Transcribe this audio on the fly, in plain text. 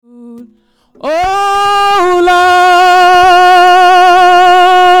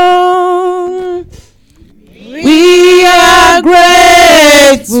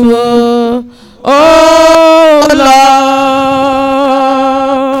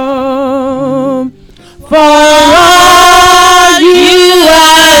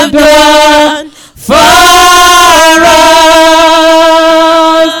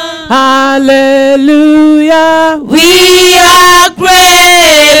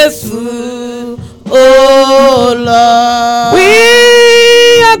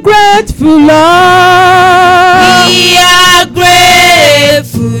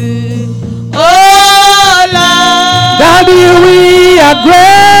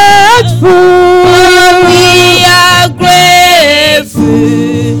We are grateful.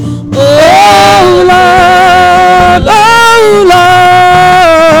 Oh Lord, oh Lord.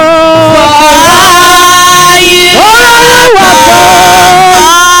 For you Oh, you are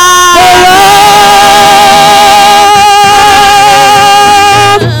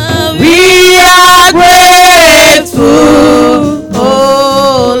God. we are grateful.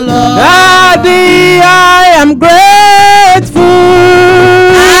 Oh Lord, Daddy, I am grateful.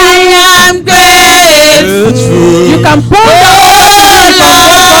 I am grateful. You can point out what God has done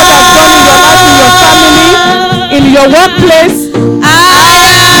in your life, in your family, in your workplace.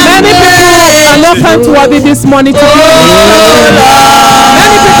 Many people are not thankworthy this morning to Him.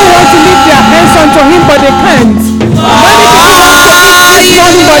 Many people want to lift their hands unto Him, but they can't. Many people want to this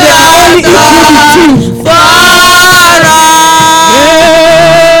morning, but they can only eat with you.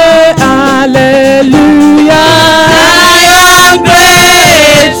 Hallelujah. I am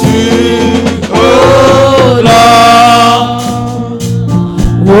grateful. Oh Lord,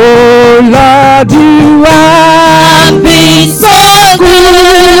 Oh Lord, you have been so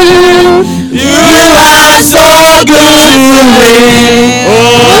good. you are so good to me. Oh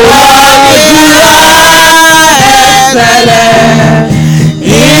Lord, you are excellent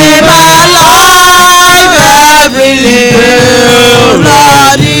in my life every day. Oh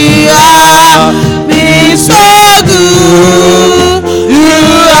Lord, you have been so good. You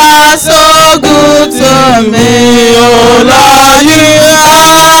are so good to me. Oh Lord, you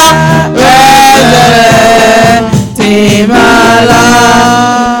are excellent in my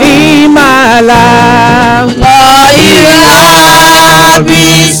life. In my life, Lord, you have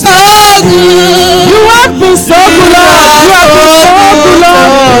been so good. you have been so good, Lord. You have been so good, Lord.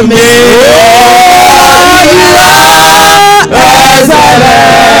 Lord, you are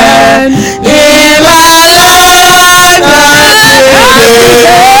excellent in my life every day.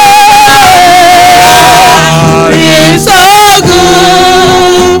 You're so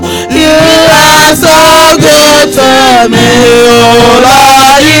good. You are so good to me. Oh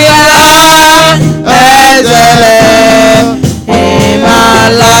Lord, you are excellent in my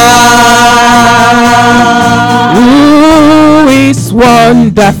life. Who is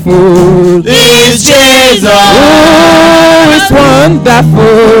wonderful? It's Jesus. Who is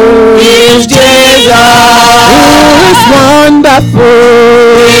wonderful? It's Jesus. Who is wonderful?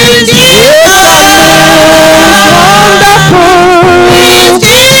 It's Jesus. Wonderful. It's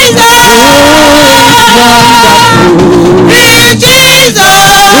Jesus. It's Jesus.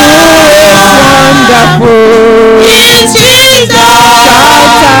 Wonderful. It's Jesus.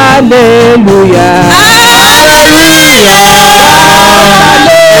 Shout hallelujah. Hallelujah.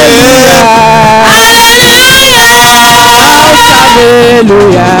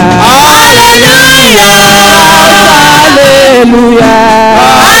 Hallelujah. Hallelujah.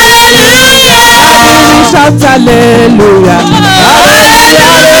 Hallelujah. Shout hallelujah.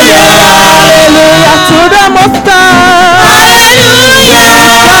 Hallelujah. Hallelujah to the Most High.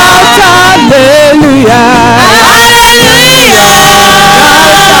 Shout hallelujah.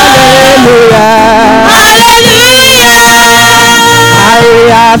 I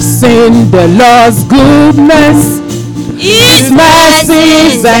have seen the Lord's goodness, His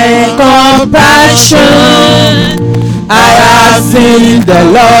mercies and compassion. I have seen the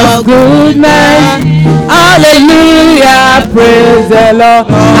Lord's goodness. Hallelujah, praise the Lord.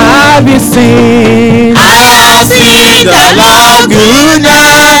 Have you seen? I have seen the Lord's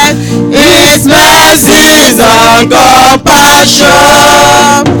goodness, His mercies and compassion.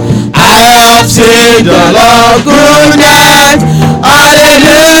 I have seen the Lord's goodness.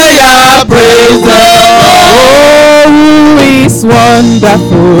 Hallelujah, praise the Lord. Oh, who is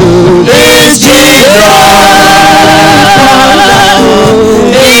wonderful? It's Jesus.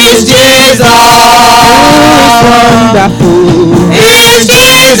 It's Jesus. Wonderful. It's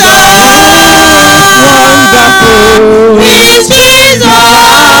Jesus. Wonderful. It's Jesus.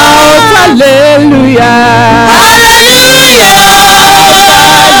 Shout hallelujah. Hallelujah.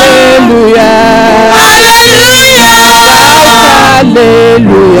 Hallelujah. Hallelujah.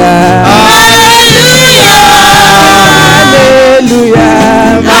 Hallelujah. Hallelujah.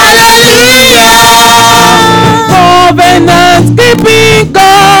 Hallelujah. Covenant keeping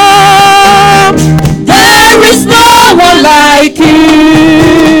God, there is no one like you.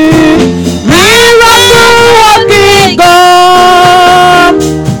 Miracle working God,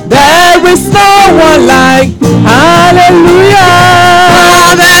 there is no one like. Hallelujah.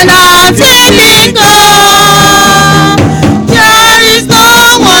 Covenant keeping God, there is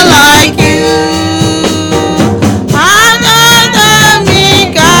no one like you.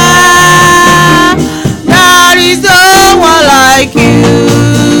 There is no one like you.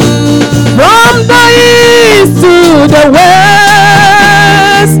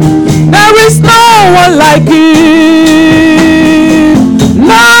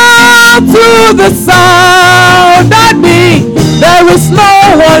 the sound that me. There is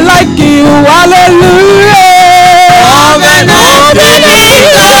no one like you. Hallelujah. Of an opening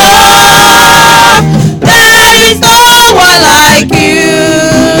door. There is no one like you.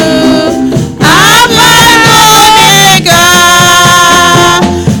 Alpha and Omega.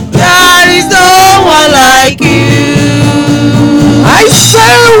 There is no one like you. I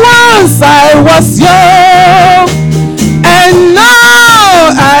say once I was young, and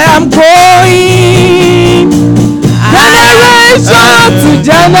now I am growing. Generation to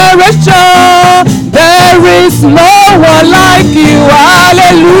generation, there is no one like you.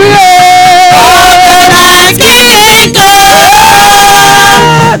 Hallelujah. Like you, God.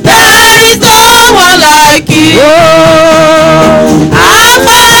 There is no one like you.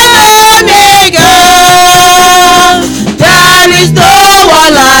 Alpha and Omega. There is no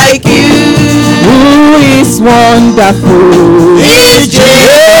one like you. Who is wonderful? Is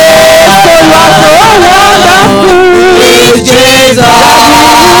Jesus. So wonderful. Is Jesus.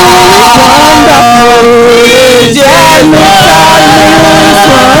 Wonderful. Is Jesus.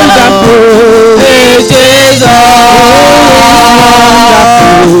 Wonderful. Is Jesus.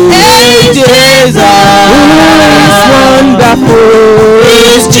 Is Jesus. Wonderful.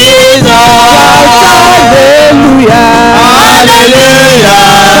 Is Jesus. Hallelujah. Hallelujah.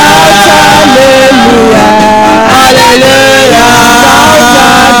 Hallelujah. Hallelujah.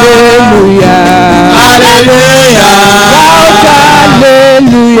 Hallelujah. Hallelujah.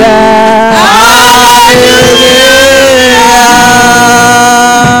 Hallelujah.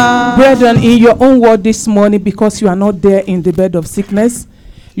 Brethren, in your own word this morning, because you are not there in the bed of sickness,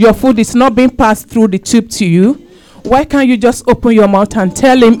 your food is not being passed through the tube to you, why can't you just open your mouth and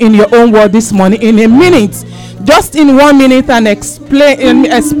tell him in your own word this morning in a minute, just in 1 minute, and explain and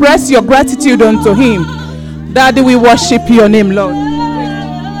express your gratitude unto him? Daddy, we worship your name, Lord.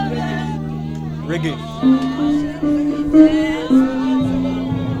 Reggae.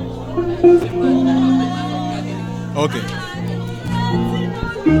 Okay.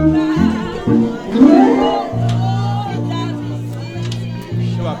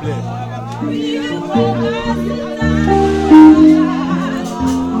 Come on, play.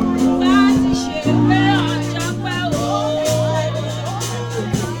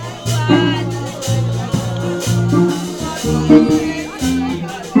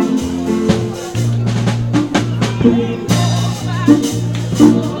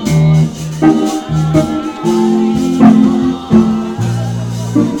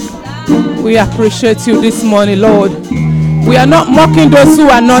 We appreciate you this morning, Lord. We are not mocking those who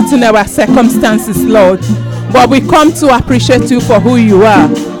are not in our circumstances, Lord, but we come to appreciate you for who you are.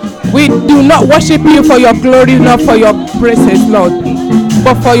 We do not worship you for your glory, not for your praises, Lord,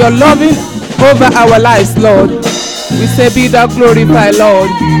 but for your loving over our lives, Lord. We say, be thou glorified, Lord.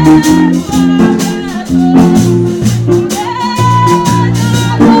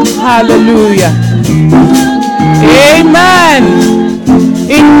 Hallelujah. Amen.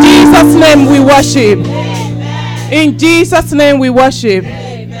 In Jesus' name we worship. In Jesus' name we worship.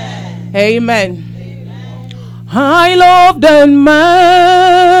 Amen. I love the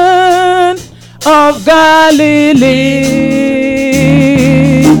man of Galilee,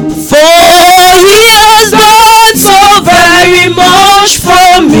 For he has done so very much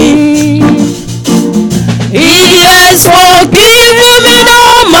for me. He has forgiven me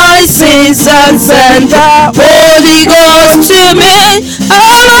all my sins and sent the Holy Ghost to me.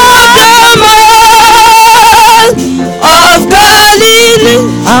 I love the man of Galilee.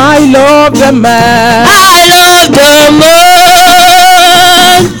 I love the man. I love the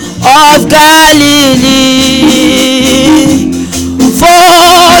man of Galilee. For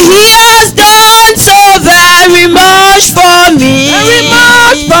he has done so very much for me. Very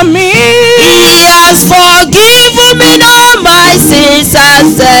much for me. He has forgiven me all my sins and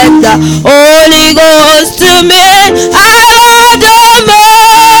sent the Holy Ghost to me. I love the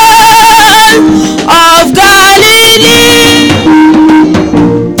man of Galilee.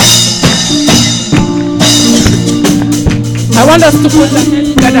 I want us to put our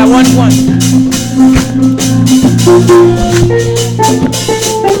hands together, one.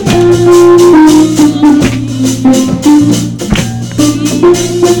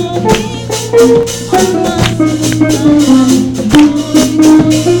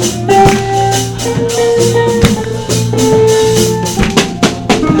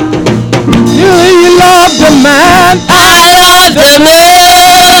 Do you love the man? I love the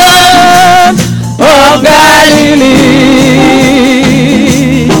man of Galilee.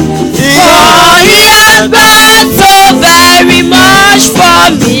 For he has done so very much for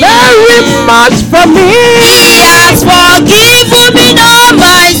me. Very much for me. He has forgiven me all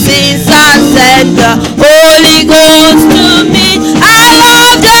my sins and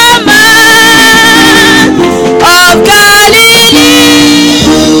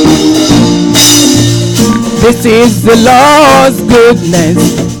This is the Lord's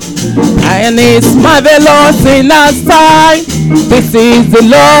goodness, and it's marvelous in our sight. This is the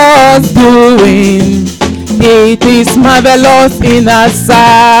Lord's doing. It is marvelous in our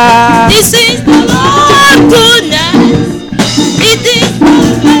sight. This is the Lord's goodness. It is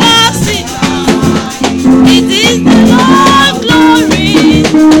marvelous in our sight. It is the Lord's glory.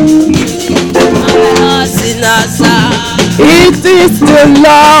 Marvelous in our sight. It is the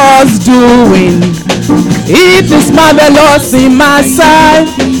Lord's doing. It is marvelous in my sight.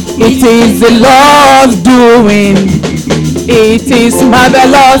 It is the Lord's doing. It is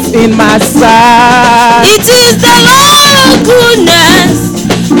marvelous in my sight. It is the Lord's goodness.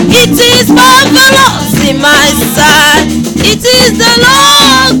 It is marvelous in my sight. It is the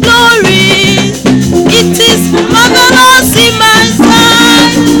Lord's glory. It is marvelous in my sight.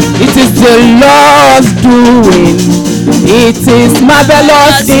 It is the Lord's doing. It is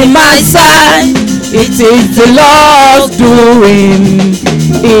marvelous in my sight. It is the Lord's doing.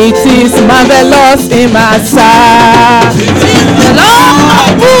 It is marvelous in my sight. It is the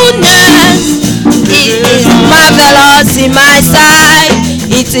Lord's goodness. It is marvelous in my sight.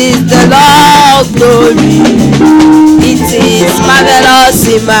 It is the Lord's glory. It is marvelous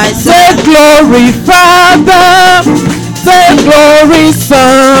in my sight. Say glory, Father. Say glory,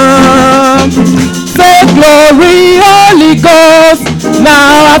 Son. Say glory, Holy Ghost,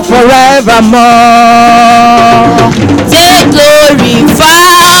 now and forevermore. Take glory,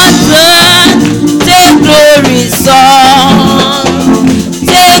 Father. Take glory, Son.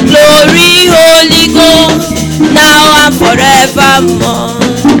 Take glory, Holy Ghost, now and forevermore.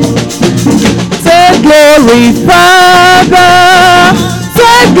 Take glory, Father.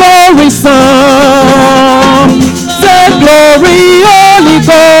 Take glory, Son. Take glory, Holy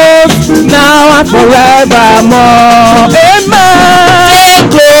Ghost, now and forevermore. Amen. Take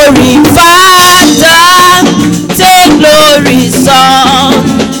glory, Father. Take glory, Son.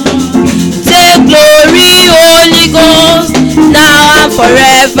 Take glory, Holy Ghost, now and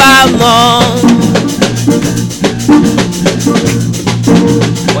forevermore.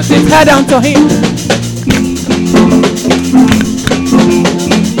 Put his head unto him.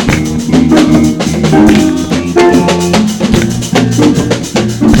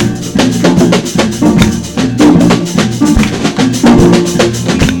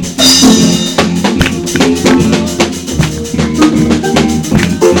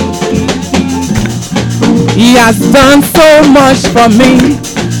 He has done so much for me.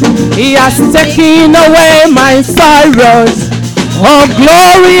 He has taken away my sorrows. Oh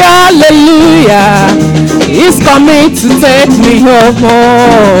glory, hallelujah. He's coming to take me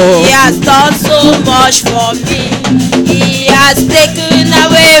home. He has done so much for me. He has taken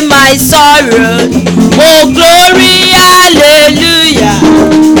away my sorrow. Oh glory, hallelujah.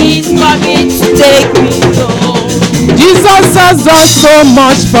 He's coming to take me home. Jesus has done so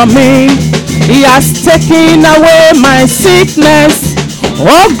much for me. He has taken away my sickness.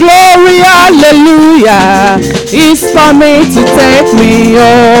 Oh glory, hallelujah. He's coming to take me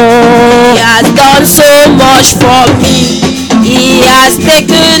home. He has done so much for me. He has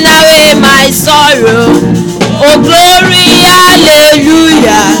taken away my sorrow. Oh glory,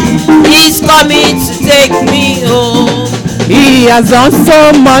 hallelujah. He's coming to take me home. He has done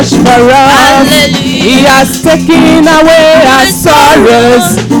so much for us. Hallelujah. He has taken away our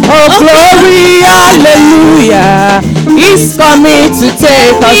sorrows. Oh glory, hallelujah. He's coming to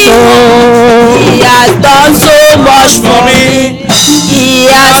take us home. He has done so much for me. He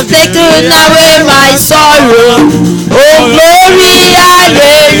has taken away my sorrow. Oh glory,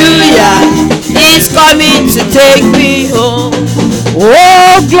 hallelujah. He's coming to take me home.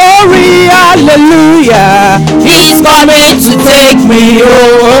 Oh glory, hallelujah. He's coming to take me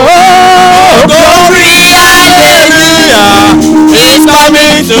home. Oh Glory, hallelujah. He's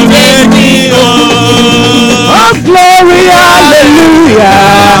coming to take me home. oh glory,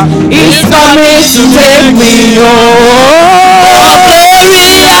 hallelujah. He's coming to take me home.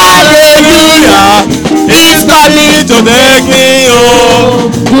 Glory, hallelujah. He's coming to take me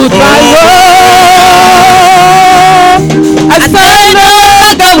home. Goodbye, Lord. I stand no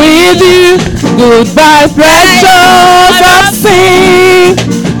longer with you. Goodbye, precious of sin.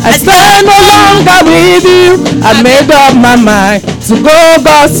 I stand no longer with you. I made up my mind to go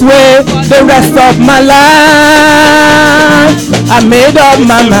God's way the rest of my life. I made up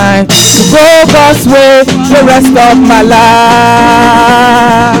my mind to go God's way the rest of my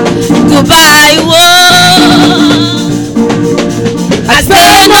life. Goodbye, world. I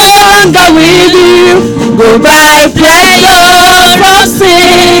stand no longer with you. Goodbye, pleasure of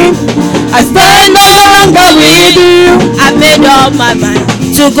sin. I stand no longer with you. I made up my mind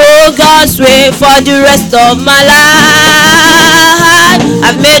to to go God's way for the rest of my life.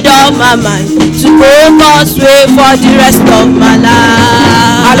 I've made up my mind to go God's way for the rest of my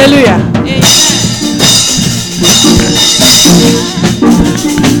life. Hallelujah.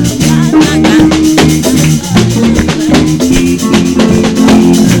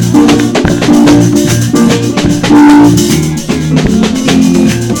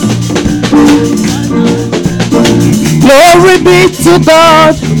 Glory be to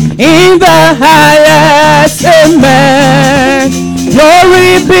God in the highest, amen.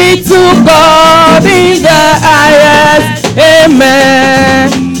 Glory be to God in the highest, amen.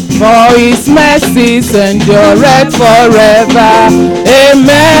 For his mercies endureth forever,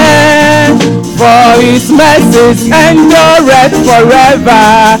 amen. For his mercies endureth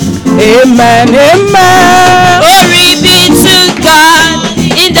forever, amen, amen. Glory be to God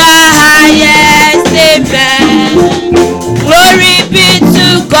in the highest, amen. Glory be to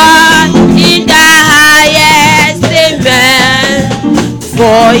God in the highest, amen.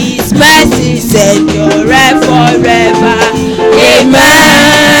 For his mercies endureth forever,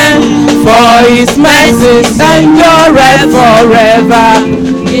 amen. For his mercies endureth forever,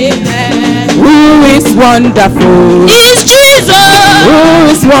 amen. Who is wonderful? Is Jesus. Who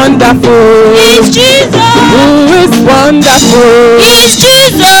is wonderful? Is Jesus. Who is wonderful? Is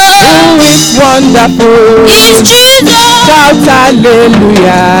Jesus. Who is wonderful? Is Jesus. Shout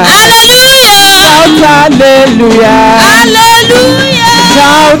hallelujah. Hallelujah. Shout hallelujah. Hallelujah.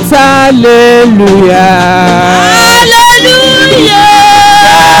 Shout hallelujah. Hallelujah.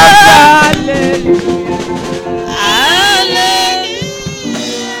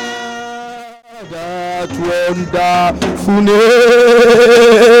 That wonderful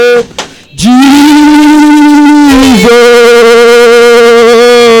name, Jesus.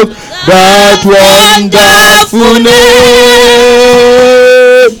 That wonderful name,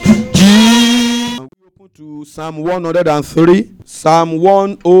 Jesus. We open to Psalm 103. Psalm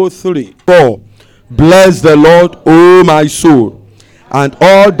 103. 4. Bless the Lord, O my soul, and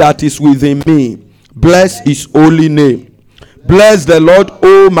all that is within me. Bless his holy name. Bless the Lord,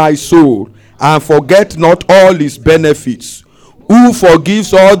 O my soul, and forget not all his benefits, who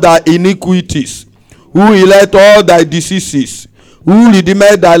forgives all thy iniquities, who healeth all thy diseases, who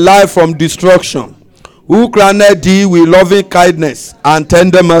redeemeth thy life from destruction, who crowned thee with loving kindness and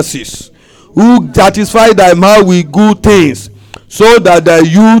tender mercies, who satisfied thy mouth with good things, so that thy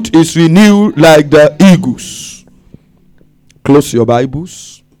youth is renewed like the eagles. Close your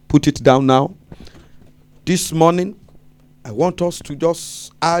Bibles. Put it down now. This morning, I want us to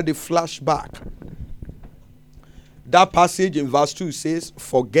just add a flashback. That passage in verse 2 says,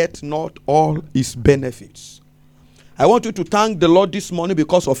 forget not all his benefits. I want you to thank the Lord this morning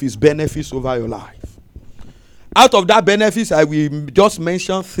because of his benefits over your life. Out of that benefits, I will just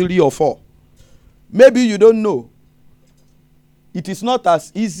mention 3 or 4. Maybe you don't know. It is not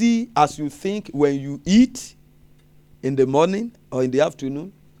as easy as you think when you eat in the morning or in the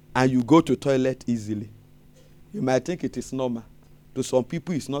afternoon and you go to toilet easily. You might think it is normal. To some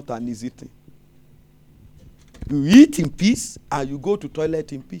people, it's not an easy thing. You eat in peace and you go to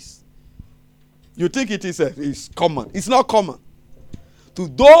toilet in peace. You think it is common. It's not common. To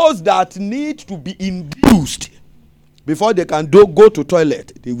those that need to be induced before they can go to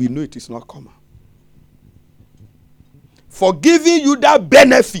toilet, they will know it is not common. For giving you that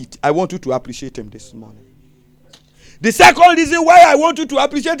benefit, I want you to appreciate him this morning. The second reason why I want you to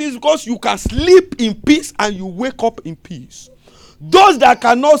appreciate it is because you can sleep in peace and you wake up in peace. Those that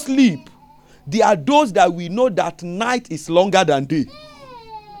cannot sleep, they are those that we know that night is longer than day.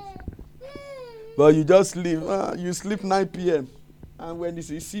 But you just sleep. You sleep 9 p.m. And when it's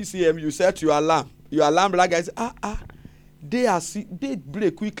 6 a.m., you set your alarm. Your alarm like I say, they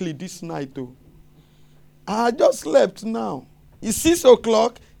break quickly this night though. I just slept now. It's 6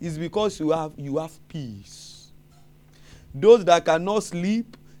 o'clock. It's because you have peace. Those that cannot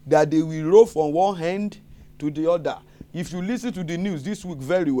sleep, that they will roll from one hand to the other. If you listen to the news this week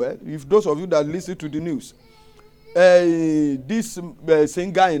very well, if those of you that listen to the news, this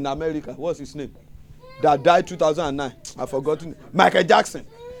singer in America, what's his name? That died 2009. I've forgotten. Michael Jackson.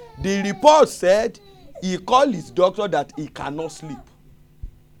 The report said he called his doctor that he cannot sleep.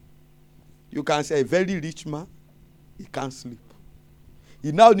 You can say a very rich man, he can't sleep.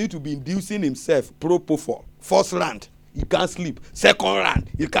 He now need to be inducing himself propofol. First round, he can't sleep. Second round,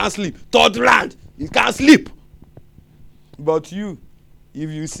 he can't sleep. Third round, he can't sleep. But you, if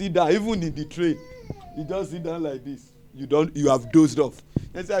you sit down, even in the train, you just sit down like this. You have dozed off.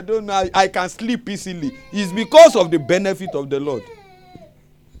 And say, I don't know, I can sleep easily. It's because of the benefit of the Lord.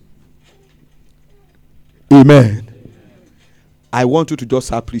 Amen. I want you to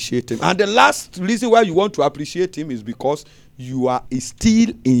just appreciate him. And the last reason why you want to appreciate him is because you are still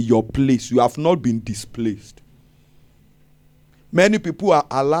in your place. You have not been displaced. Many people are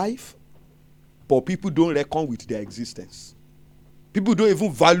alive, but people don't reckon with their existence. People don't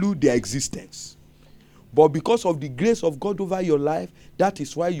even value their existence. But because of the grace of God over your life, that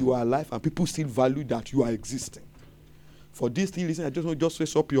is why you are alive, and people still value that you are existing. For this thing, listen, I just want to just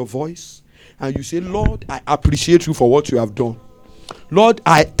raise up your voice and you say, Lord, I appreciate you for what you have done. Lord,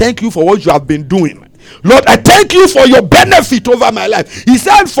 I thank you for what you have been doing. Lord, I thank you for your benefit over my life. He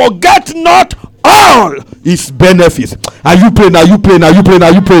said, forget not all his benefits. Are you praying? Are you praying? Are you praying?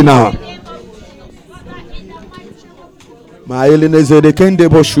 Are you praying now? My Elinezede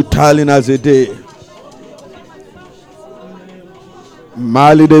Kendebo Shutalina Zede.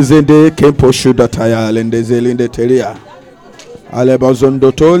 Mali de Zende Kempo Shudataya Lendezelinde Teria.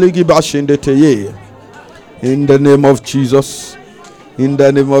 Alebazondo Toli Gibashinde Teye. In the name of Jesus. In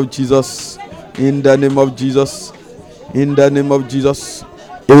the name of Jesus. In the name of Jesus. In the name of Jesus.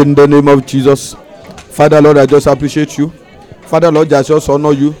 In the name of Jesus. Father Lord, I just appreciate you. Father Lord, I just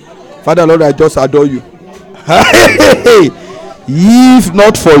honor you. Father Lord, I just adore you. If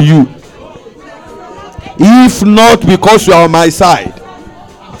not for you, if not because you are on my side,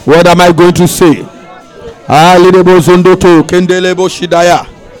 what am I going to say? Alidebo zondoto kendelebo shidaya.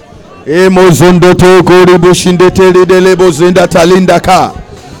 Emo zondoto koribo shindete lidelebo zinda talindaka.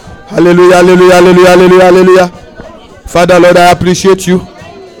 Hallelujah, hallelujah, hallelujah, hallelujah, hallelujah. Father Lord, I appreciate you.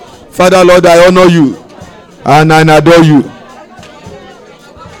 Father Lord, I honor you and I adore you.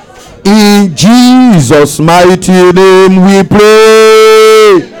 In Jesus' mighty name we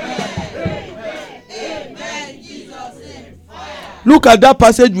pray. Look at that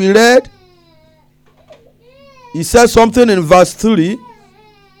passage we read. He said something in verse 3.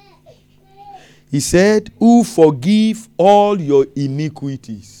 He said, who forgive all your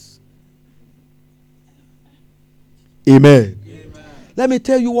iniquities. Amen. Let me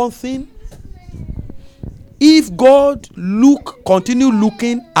tell you one thing. If God continue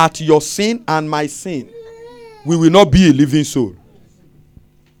looking at your sin and my sin, we will not be a living soul.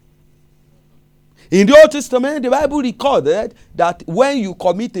 In the Old Testament, the Bible recorded that when you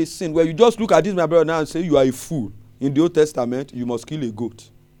commit a sin, where you just look at this, my brother, now and say you are a fool. In the Old Testament, you must kill a goat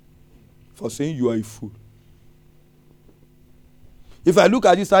for saying you are a fool. If I look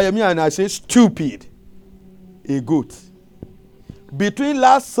at this and I say stupid, a goat. Between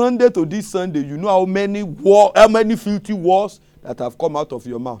last Sunday to this Sunday, you know how many filthy words that have come out of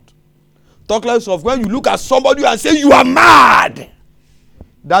your mouth. Talk less of when you look at somebody and say you are mad.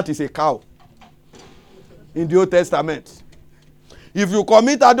 That is a cow. In the Old Testament. If you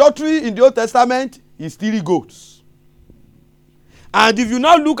commit adultery in the Old Testament, it's 3 goats. And if you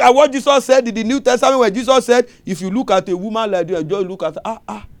now look at what Jesus said in the New Testament, where Jesus said, if you look at a woman like this, just look at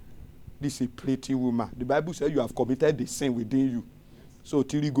this is a pretty woman. The Bible says you have committed the sin within you. So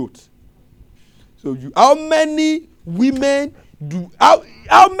 3 goats. So how many women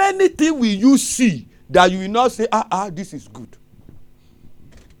how many things will you see that you will not say, this is good?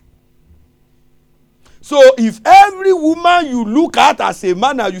 So if every woman you look at as a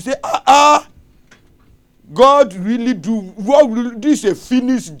man and you say, God really this is a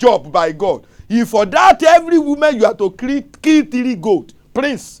finished job by God. If for that every woman you have to kill 3 goats,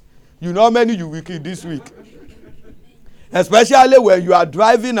 Prince, you know how many you will kill this week? Especially when you are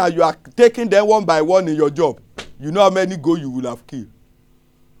driving and you are taking them one by one in your job. You know how many goats you will have killed.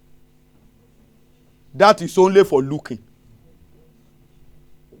 That is only for looking.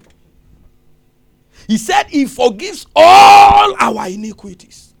 He said he forgives all our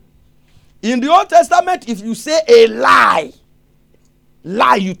iniquities. In the Old Testament, if you say a lie,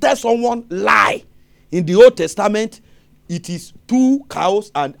 you tell someone lie. In the Old Testament, it is 2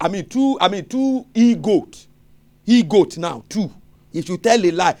 cows and 2 e-goats. E-goat now, 2. If you tell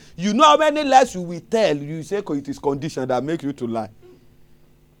a lie, you know how many lies you will tell. You say it is condition that make you to lie.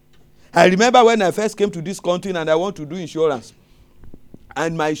 I remember when I first came to this country and I want to do insurance.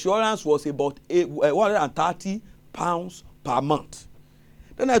 And my insurance was about £130 per month.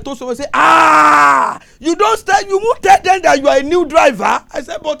 Then I told someone, you won't tell them that you are a new driver. I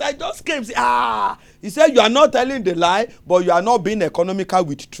said, but I just came. Say, He said, you are not telling the lie, but you are not being economical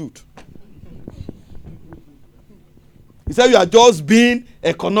with truth. He said, you are just being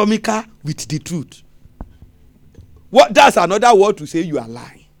economical with the truth. That's another word to say you are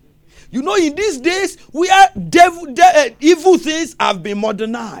lying. You know, in these days, where evil things have been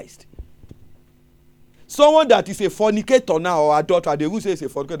modernized. Someone that is a fornicator now or adulterer, they will say it's a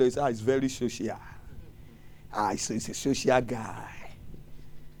fornicator, they say, it's very social. He's a social guy.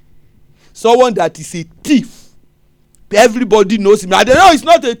 Someone that is a thief, Everybody knows him. I don't know, he's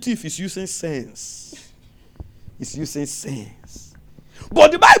not a thief. He's using sense. He's using sense.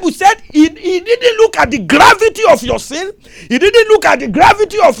 But the Bible said he didn't look at the gravity of your sin. He didn't look at the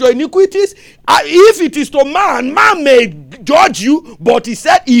gravity of your iniquities. If it is to man, man may judge you, but he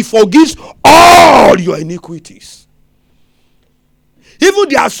said he forgives all your iniquities. Even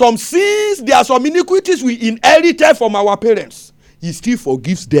there are some sins, there are some iniquities we inherited from our parents. He still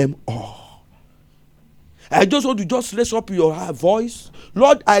forgives them all. I just want to just raise up your voice.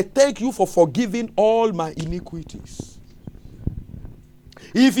 Lord, I thank you for forgiving all my iniquities.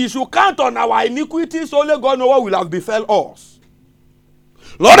 If you should count on our iniquities, only God knows what will have befell us.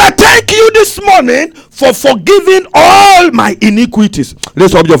 Lord, I thank you this morning for forgiving all my iniquities.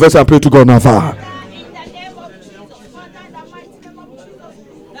 Raise up your voice and pray to God now, Father.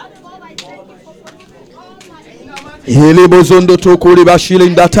 Helebozondo to kuriba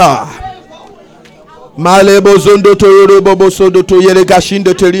shilindata. Malebozondo to yorebobosondo to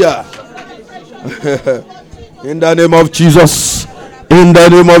yeregashindo teria. In the name of Jesus. In the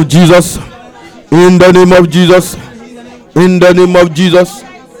name of Jesus. In the name of Jesus. In the name of Jesus.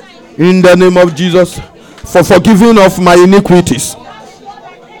 In the name of Jesus. For forgiving of my iniquities.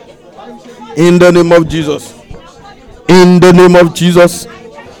 In the name of Jesus. In the name of Jesus.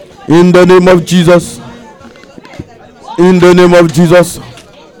 In the name of Jesus. In the name of Jesus.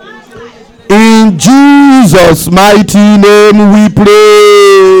 In Jesus' mighty name we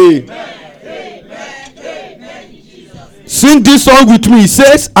pray. Sing this song with me. It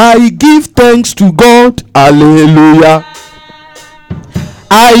says, I give thanks to God. Hallelujah.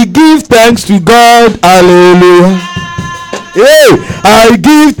 I give thanks to God. Hallelujah. Hey, I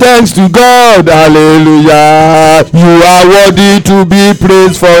give thanks to God. Hallelujah. You are worthy to be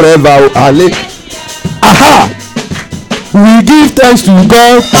praised forever. Hallelujah. Aha. We give thanks to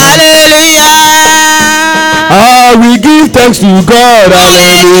God. Hallelujah. We give thanks to God.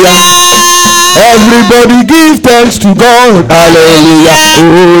 Hallelujah. Everybody give thanks to God. Hallelujah.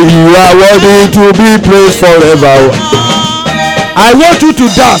 Oh, you are worthy to be praised forever. I want you to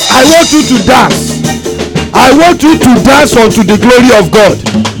dance. I want you to dance. I want you to dance unto the glory of God.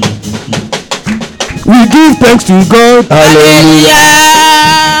 We give thanks to God. Hallelujah.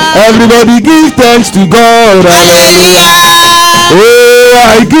 Everybody give thanks to God. Hallelujah. Oh,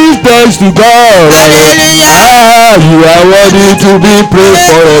 I give thanks to God. Hallelujah. You are worthy to be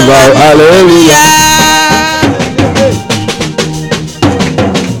praised forever. Hallelujah.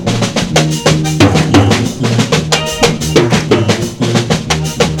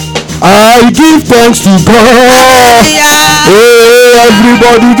 I give thanks to God. Oh,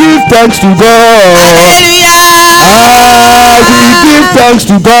 everybody give thanks to God. We give thanks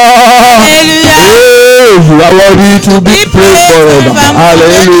to God. Oh, you are worthy to be praised forever.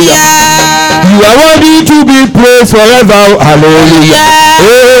 Hallelujah. You are worthy to be praised forever. Hallelujah.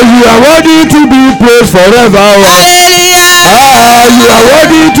 Oh, you are worthy to be praised forever. You are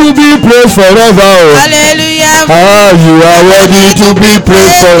worthy to be praised forever. Hallelujah. You are worthy to be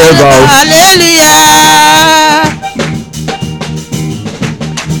praised forever. Hallelujah.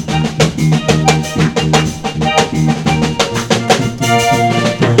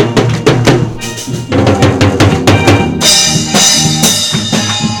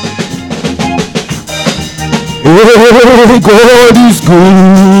 Oh, God is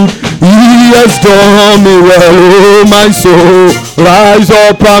good. He has done me well. Oh, my soul, rise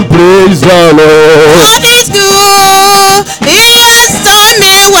up and praise the Lord. God is good. He has done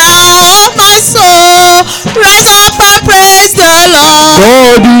me well. Oh, my soul, rise up and praise the Lord.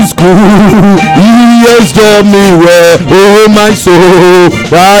 God is good. He has done me well. Oh, my soul,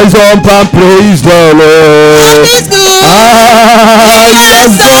 rise up and praise the Lord. God is good. He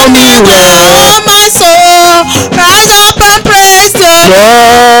has done me well. Oh, my soul, rise up and praise the Lord.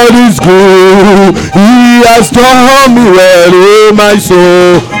 God is good. He has done me well. Oh, my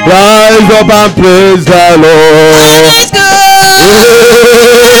soul, rise up and praise the Lord. God is good.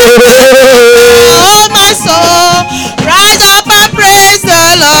 Oh, my soul, rise up and praise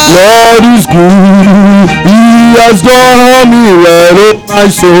the Lord. Lord is good. He has done me well. Oh, my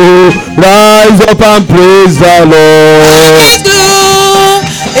soul, rise up and praise the Lord. God is good.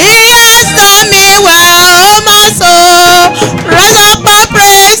 He has done me well. Oh, my soul, rise up and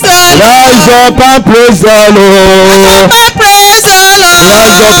praise the Lord. Rise up and praise the Lord. Rise up and praise the Lord. Rise up and praise the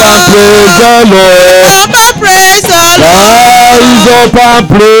Lord. Rise up and praise the Lord. Rise up and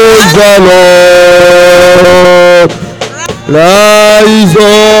praise the Lord. Rise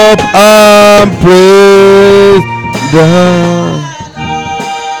up and praise the Lord.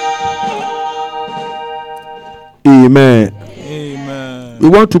 Amen. Amen. We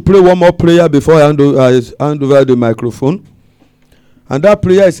want to pray one more prayer before I hand over the microphone. And that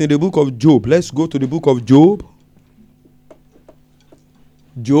prayer is in the book of Job. Let's go to the book of Job.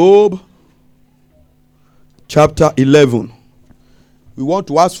 Job chapter 11. We want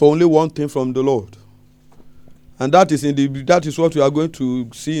to ask for only one thing from the Lord. And that is what we are going to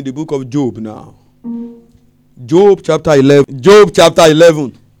see in the book of Job now. Job chapter 11. Job chapter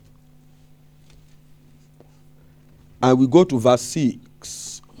 11. And we go to verse 6.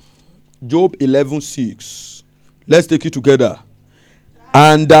 Job 11:6. Let's take it together.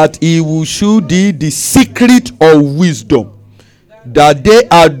 And that he will shew thee the secret of wisdom, that they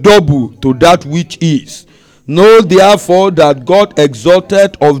are double to that which is. Know therefore that God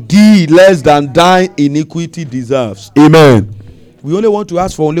exalted of thee less than thine iniquity deserves. Amen. We only want to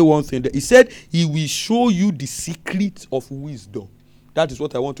ask for only one thing. He said he will show you the secret of wisdom. That is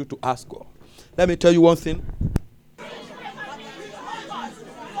what I want you to ask God. Let me tell you one thing.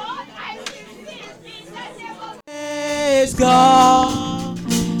 Praise God.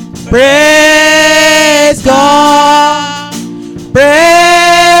 Praise God.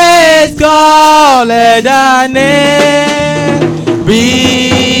 Praise God. Let thy name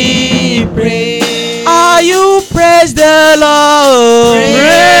be praised. Are you praise the Lord?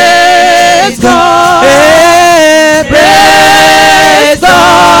 Praise God. Praise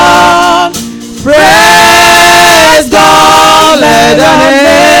God. Praise God. Let thy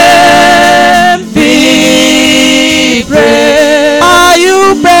name be praised. Are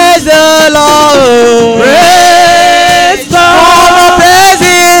you praise the Lord? Praise God. Praise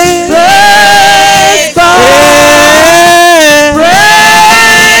Him. Praise God.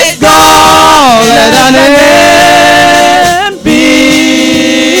 Praise God. Let thy name be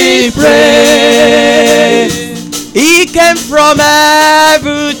praised. He came from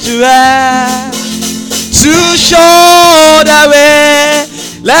heaven to earth to show the way.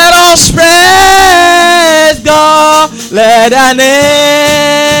 Let us praise God. Let thy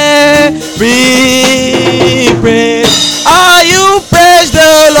name be praised. Are you praise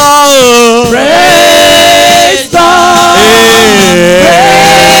the Lord? Praise God. Praise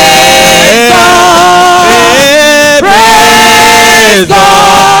God. Praise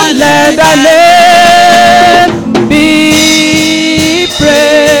God. Let thy name be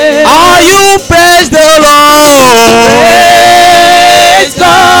praised. Are you praise the Lord? Praise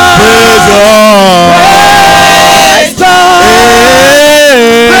God. Praise God. Praise God.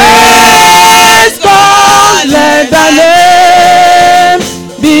 Praise God. Let thy name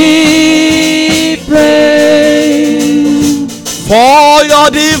be praised. For your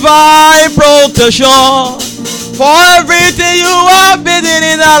divine protection, for everything you have been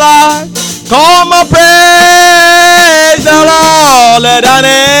in our life, come and praise the Lord. Let thy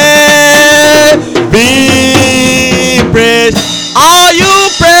name be praised. Are you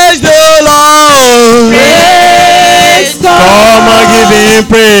praise the Lord? Praise God. Come and give him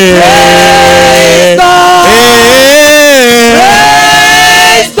praise. Praise God.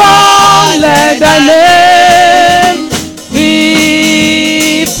 Praise God. Let thy name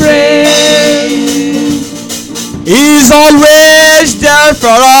be praised. He's always there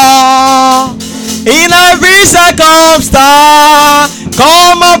for us in every circumstance.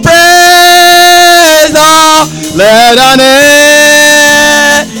 Come and praise God. Let thy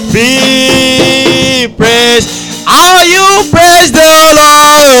name be praised. Are you praise the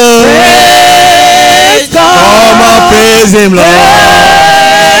Lord? Praise God. Come and praise him, Lord.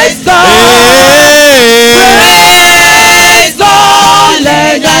 Praise God. Praise God.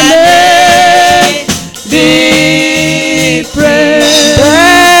 Let thy name be praised.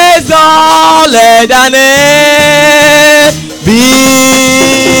 Praise God. Let thy name be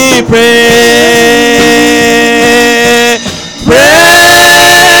praised.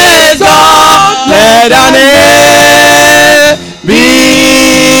 Praise God. Let thy name be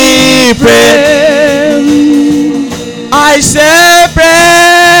praised. I say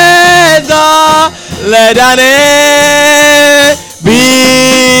praise God. Let thy name be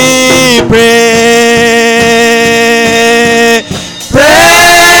praised.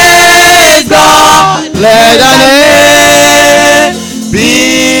 Praise God. Let thy name be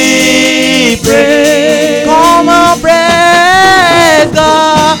praised. Come on, praise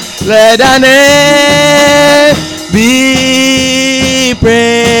God. Let thy name be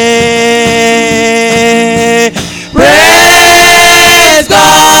praised. Praise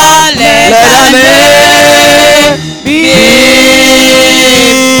God. Let thy name be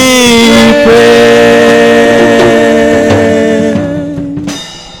praised.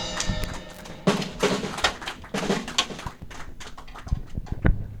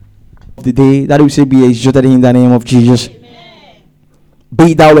 The day that we should be exalted in the name of Jesus.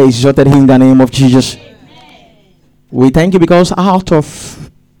 Be thou exalted in the name of Jesus. We thank you because out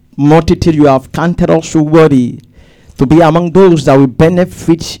of multitude you have counted us worthy to be among those that will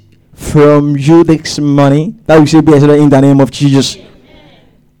benefit from you this morning. That we should be exalted in the name of Jesus.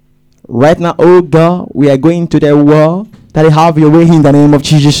 Right now, oh God, we are going to the world. That you have your way in the name of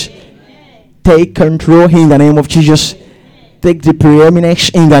Jesus. Take control in the name of Jesus. Take the preeminence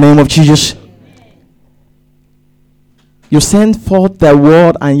in the name of Jesus. You send forth the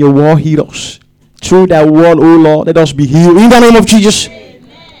word and your word heal us. Through that word, oh Lord, let us be healed in the name of Jesus.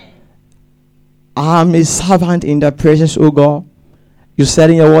 I'm a servant in the presence, oh God. You said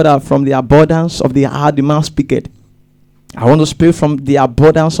in your word that from the abundance of the heart the man speaketh. I want to speak from the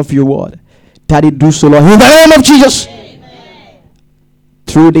abundance of your word. Daddy, do so, Lord, in the name of Jesus.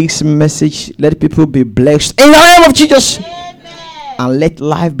 Through this message, let people be blessed in the name of Jesus. And let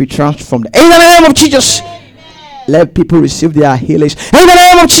life be transformed in the name of Jesus. Let people receive their healings in the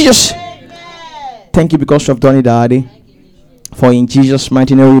name of Jesus. Thank you because you have done it, Daddy. For in Jesus'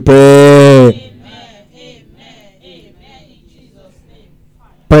 mighty name we pray.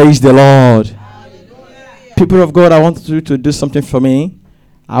 Praise the Lord. People of God, I want you to do something for me.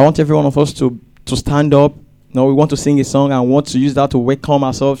 I want every one of us to stand up. No, we want to sing a song and want to use that to welcome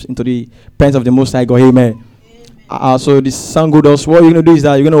ourselves into the presence of the Most High God. Amen. So this song goes, what you're going to do is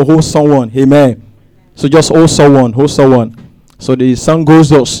that you're going to hold someone. Amen. So just hold someone. So the song goes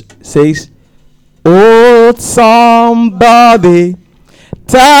thus. Says, hold somebody.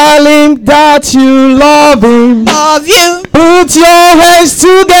 Tell him that you love him. Love you. Put your hands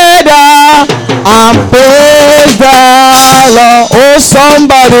together and praise the Lord. Oh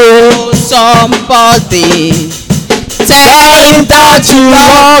somebody. Oh, somebody. Tell him that you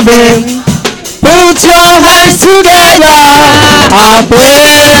love him. Put your hands together and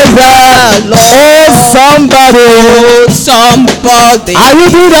praise the Lord. Oh somebody. Oh, somebody. Are you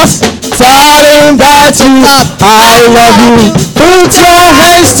doing this? Tell him that I love you. Put your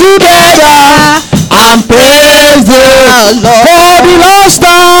hands together and praise the Lord. For the last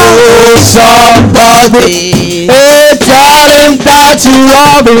time. Oh somebody. Hey, tell him that you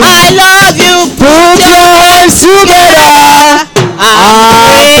love him. I love you. Put your hands together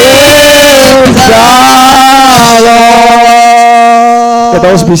and praise the Lord. Let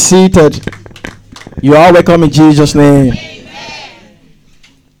us be seated. You are welcome in Jesus' name.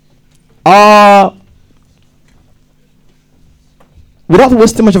 Without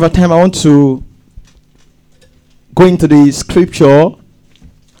wasting much of our time, I want to go into the scripture.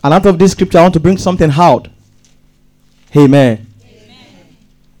 And out of this scripture, I want to bring something out. Amen.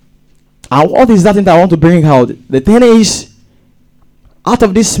 And what is that thing that I want to bring out? The thing is, out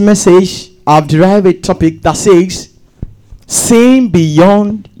of this message, I've derived a topic that says, seeing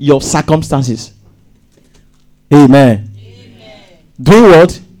beyond your circumstances. Amen. Doing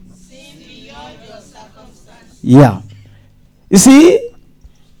what? Seeing beyond your circumstances. Yeah. You see,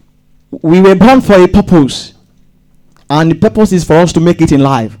 we were born for a purpose. And the purpose is for us to make it in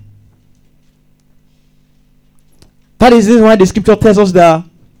life. That is why the scripture tells us that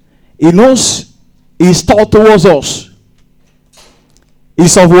He knows His thought towards us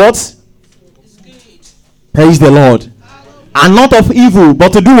is of what? Praise the Lord. And not of evil,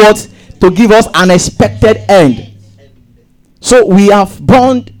 but to do what? To give us an expected end. So we have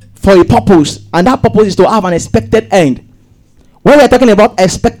born for a purpose, and that purpose is to have an expected end. When we are talking about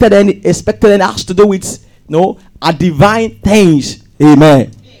expected end has to do with a divine things.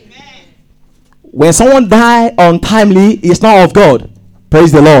 Amen. When someone die untimely, it's not of God.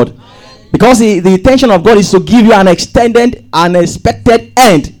 Praise the Lord. Because the intention of God is to give you an extended, unexpected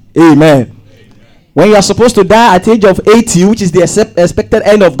end. Amen. When you are supposed to die at the age of 80, which is the expected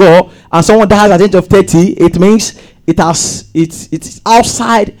end of God, and someone dies at the age of 30, it means it's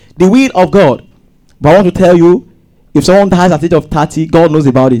outside the will of God. But I want to tell you, if someone dies at the age of 30, God knows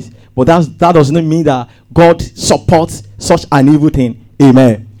about it. But that does not mean that God supports such an evil thing.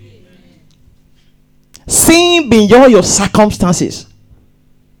 Amen. Seeing beyond your circumstances.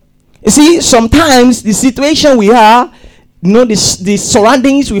 You see, sometimes the situation we are, the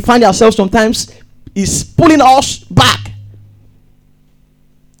surroundings we find ourselves sometimes is pulling us back.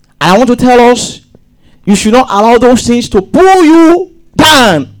 And I want to tell us, you should not allow those things to pull you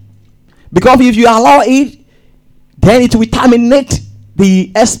down. Because if you allow it, then it will terminate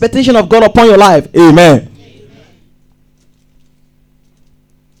the expectation of God upon your life. Amen.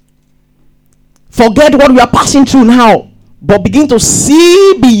 Forget what we are passing through now, but begin to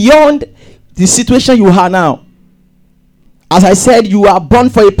see beyond the situation you are now. As I said, you are born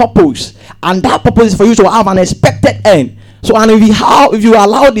for a purpose, and that purpose is for you to have an expected end. So, and if you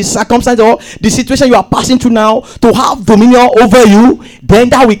allow the circumstance or the situation you are passing through now to have dominion over you, then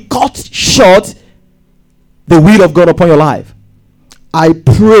that will cut short the will of God upon your life. I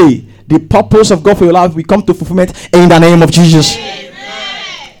pray the purpose of God for your life will come to fulfillment in the name of Jesus. Amen.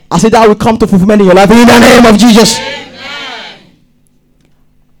 I said that will come to fulfillment in your life in the name of Jesus. Amen.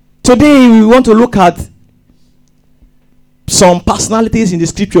 Today we want to look at some personalities in the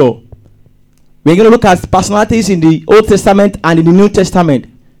scripture. We're going to look at personalities in the Old Testament and in the New Testament.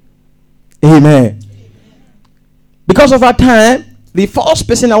 Amen. Because of our time, the first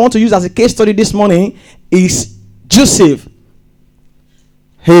person I want to use as a case study this morning is Joseph.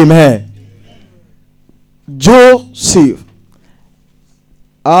 Amen. Joseph.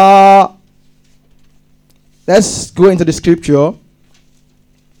 Let's go into the scripture.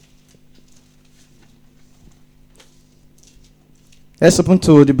 Let's open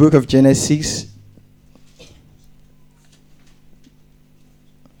to the book of Genesis.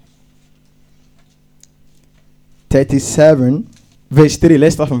 (37) verse 3.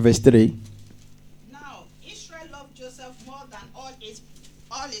 Let's start from verse 3. Now Israel loved Joseph more than all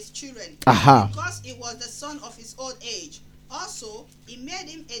his children, because he was the son of his old age. Also, he made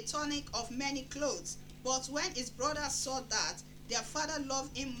him a tunic of many clothes. But when his brothers saw that their father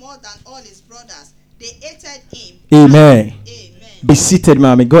loved him more than all his brothers, they hated him. Amen. Amen. Be seated,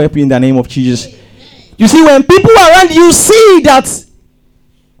 mommy. God help you in the name of Jesus. Amen. You see, when people around you see that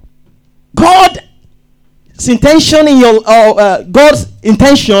God's intention God's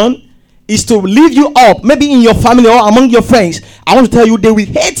intention is to lift you up, maybe in your family or among your friends, I want to tell you, they will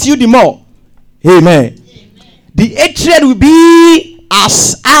hate you the more. Amen. The hatred will be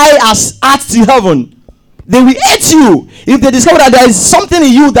as high as earth to heaven. They will hate you if they discover that there is something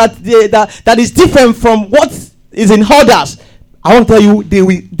in you that is different from what is in others. I want to tell you, they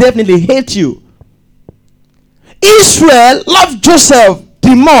will definitely hate you. Israel loved Joseph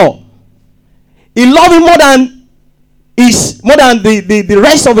the more. He loved him more than the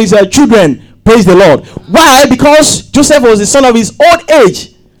rest of his children. Praise the Lord. Why? Because Joseph was the son of his old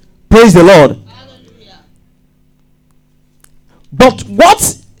age. Praise the Lord. Hallelujah. But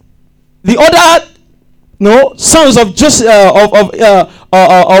what the other sons of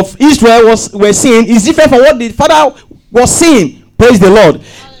Israel were seeing is different from what the father was seeing. Praise the Lord.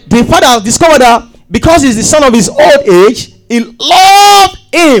 The father discovered that because he's the son of his old age, he loved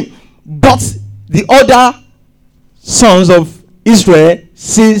him. But the other sons of Israel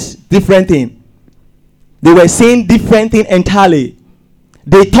sees different thing. They were seeing different thing entirely.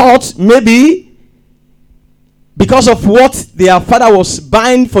 They thought maybe because of what their father was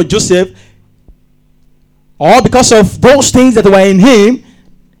buying for Joseph, or because of those things that were in him,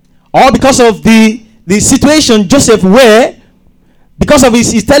 or because of the situation Joseph were, because of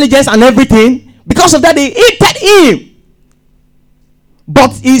his intelligence and everything, because of that they hated him.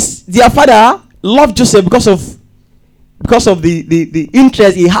 But their father loved Joseph because of the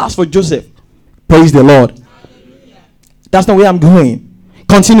interest he has for Joseph. Praise the Lord. Hallelujah. That's not where I'm going.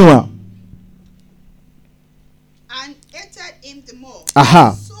 Continue now. And hated him the more.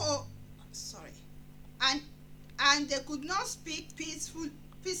 Aha. And they could not speak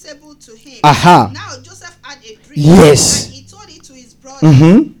peaceable to him. Aha. Now Joseph had a dream. Yes. And he told it to his brothers.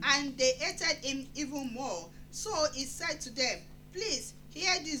 Mm-hmm. And they hated him even more. So he said to them, please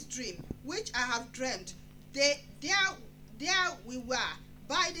hear this dream, which I have dreamed. There we were,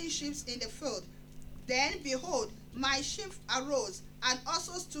 binding sheep in the field. Then behold, my sheep arose and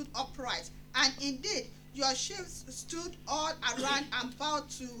also stood upright. And indeed, your sheep stood all around and bowed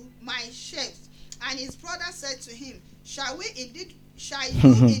to my sheep. And his brother said to him, shall you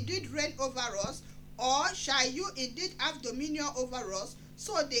indeed reign over us? Or shall you indeed have dominion over us?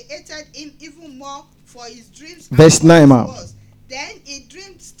 So they hated him even more for his dreams. Verse 9. Then he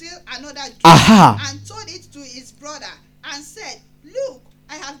dreamed still another dream. Aha. And told it to his brother and said, look,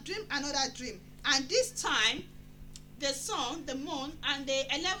 I have dreamed another dream. And this time the sun, the moon, and the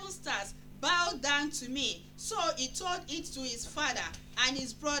 11 stars bowed down to me. So he told it to his father and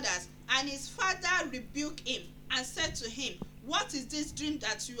his brothers. And his father rebuked him and said to him, what is this dream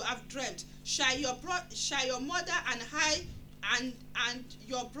that you have dreamt? Shall your mother and I and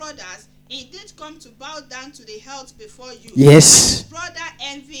your brothers indeed come to bow down to the earth before you? Yes. And his brother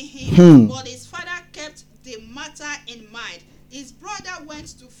envied him, but his father kept the matter in mind. His brother went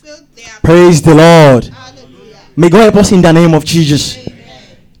to fill their... Praise the Lord. Hallelujah. May God help us in the name of Jesus.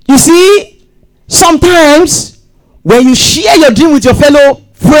 Amen. You see, sometimes when you share your dream with your fellow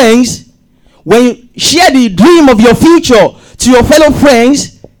friends, when you share the dream of your future to your fellow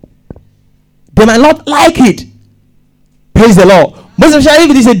friends, they might not like it. Praise the Lord. Most especially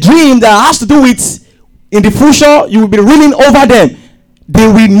if it is a dream that has to do with in the future you will be ruling over them, they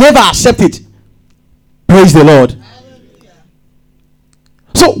will never accept it. Praise the Lord.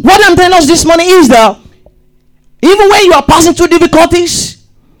 So what I'm telling us this morning is that even when you are passing through difficulties,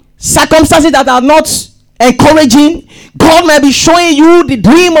 circumstances that are not encouraging, God might be showing you the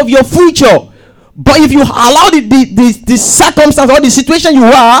dream of your future. But if you allow the circumstance or the situation you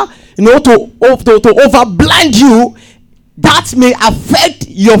are, to overblind you, that may affect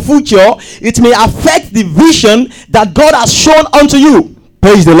your future. It may affect the vision that God has shown unto you.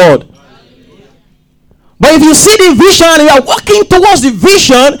 Praise the Lord. But if you see the vision and you are working towards the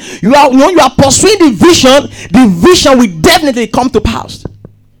vision, you are pursuing the vision will definitely come to pass.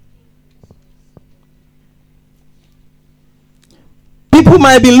 People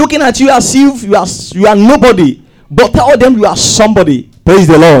might be looking at you as if you are nobody, but tell them you are somebody. Praise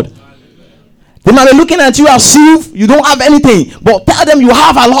the Lord. They might be looking at you as if you don't have anything, but tell them you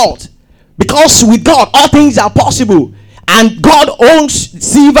have a lot. Because with God, all things are possible. And God owns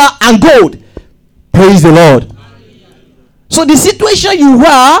silver and gold. Praise the Lord. So the situation you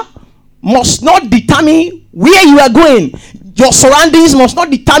are must not determine where you are going. Your surroundings must not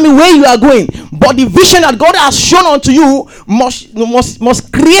determine where you are going. But the vision that God has shown unto you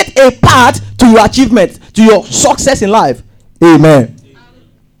must create a path to your achievement, to your success in life. Amen.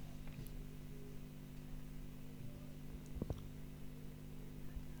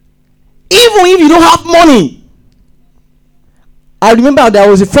 Even if you don't have money. I remember there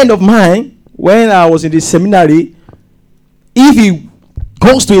was a friend of mine when I was in the seminary. If he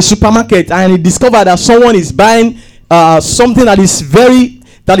goes to a supermarket and he discovers that someone is buying something that is very,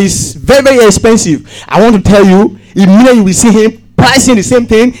 very expensive, I want to tell you, immediately you will see him pricing the same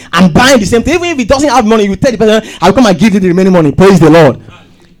thing and buying the same thing. Even if he doesn't have money, you will tell the person, I'll come and give you the remaining money. Praise the Lord.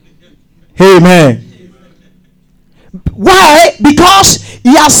 Amen. Why? Because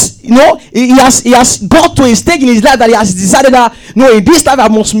he has got to a stage in his life that he has decided that in this life I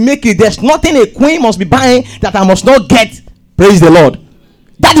must make it. There's nothing a queen must be buying that I must not get. Praise the Lord.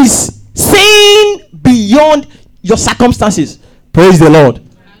 That is seeing beyond your circumstances. Praise the Lord.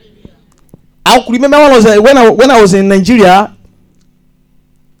 I remember when I was in Nigeria,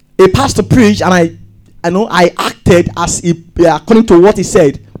 a pastor preached and I acted as according to what he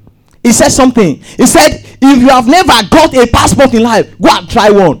said. He said something. He said, if you have never got a passport in life, go and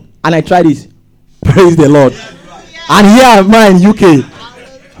try one. And I tried it. Praise the Lord. And here am I in UK.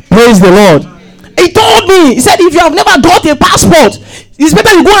 Praise the Lord. He told me, he said, if you have never got a passport, it's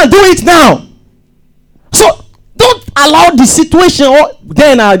better you go and do it now. So don't allow the situation.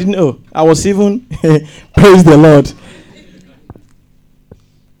 Then I didn't know. I was even praise the Lord.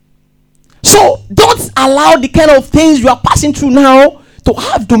 So don't allow the kind of things you are passing through now to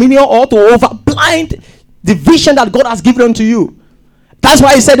have dominion or to overblind the vision that God has given unto you. That's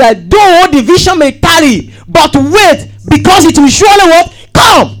why he said that though the vision may tarry, but wait, because it will surely what?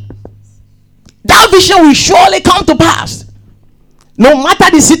 Come. That vision will surely come to pass. No matter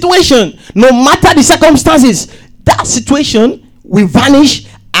the situation, no matter the circumstances, that situation will vanish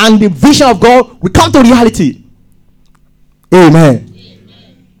and the vision of God will come to reality. Amen.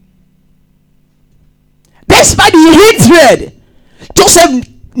 Despite the hatred, Joseph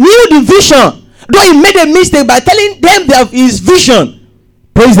knew the vision, though he made a mistake by telling them that his vision.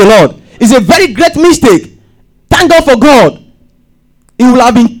 Praise the Lord. It's a very great mistake. Thank God for God. He will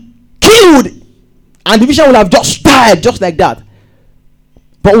have been killed and the vision will have just died just like that.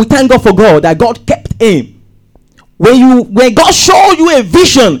 But we thank God for God that God kept him. When God showed you a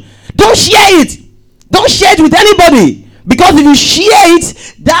vision, don't share it. Don't share it with anybody. Because if you share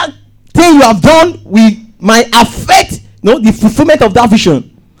it, that thing you have done might affect the fulfillment of that vision.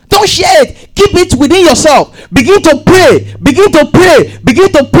 Don't share it. Keep it within yourself. Begin to pray. Begin to pray.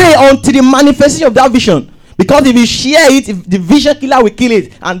 Begin to pray until the manifestation of that vision. Because if you share it, if the vision killer will kill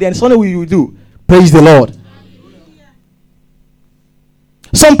it, and then something will do. Praise the Lord.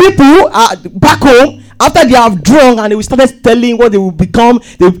 Some people are back home after they have drunk and they will start telling what they will become.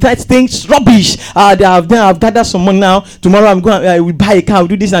 They will start things rubbish. They have gathered some money now. Tomorrow I'm going. I will buy a car. I will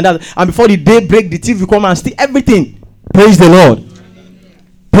do this and that. And before the day break, the thief will come and steal everything. Praise the Lord.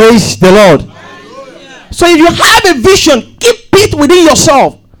 Praise the Lord. So if you have a vision, keep it within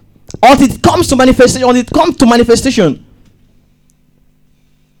yourself until it comes to manifestation.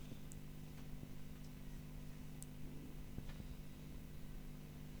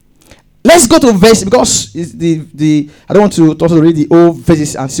 Let's go to verse, because I don't want to also read the old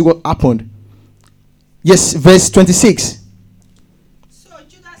verses and see what happened. Yes, verse 26. So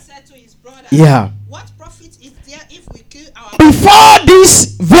Judah said to his brother, what profit is there if we kill our... Before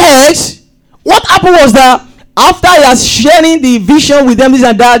this verse, what happened was that after he was sharing the vision with them, this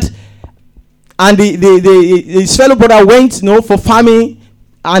and that, and his fellow brother went, for farming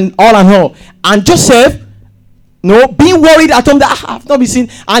and all. And Joseph, being worried at home that I have not been seen.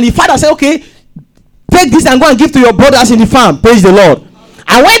 And the father said, okay, take this and go and give to your brothers in the farm. Praise the Lord.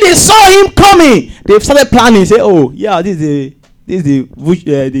 And when they saw him coming, they started planning. Say, oh yeah, this is the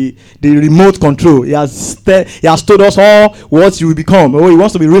remote control. He has told us all what he will become. Oh, he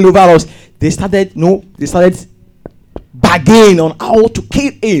wants to be ruled over us. They started bargaining on how to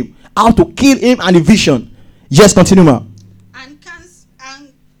kill him, and the vision. Yes, continue, ma. And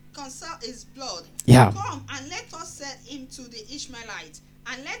consult his blood. Yeah. Come and let us sell him to the Ishmaelites,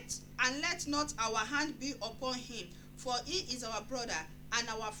 and let not our hand be upon him, for he is our brother and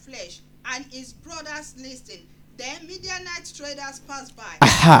our flesh, and his brothers listened. Then Midianite traders passed by.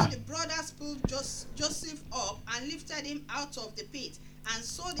 So the brothers pulled Joseph up and lifted him out of the pit and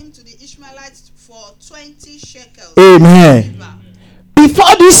sold him to the Ishmaelites for 20 shekels. Amen.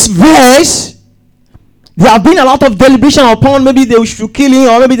 Before this verse, there have been a lot of deliberation upon maybe they should kill him,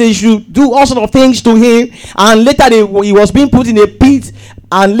 or maybe they should do all sorts of things to him. And later he was being put in a pit.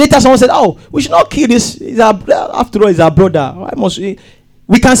 And later someone said, oh, we should not kill this. After all, he's our brother. Why must we?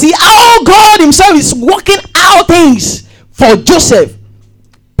 We can see how God himself is working out things for Joseph.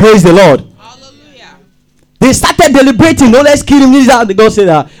 Praise the Lord. Hallelujah. They started deliberating. No, let's kill him. God said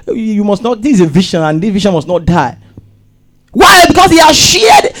that you must not. This is a vision, and this vision must not die. Why? Because he has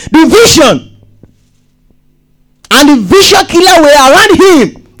shared the vision, and the vision killer were around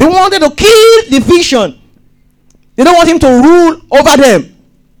him. They wanted to kill the vision. They don't want him to rule over them.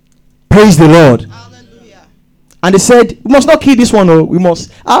 Praise the Lord. Hallelujah. And they said, we must not kill this one. We must.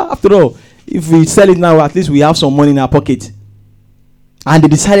 After all, if we sell it now, at least we have some money in our pocket. And they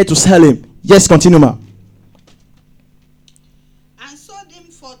decided to sell him. Yes, continue, ma. And sold him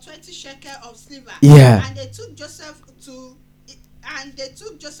for 20 shekels of silver. Yeah. And they took Joseph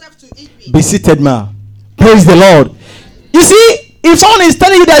to Egypt. Be seated, ma. Praise the Lord. You see, if someone is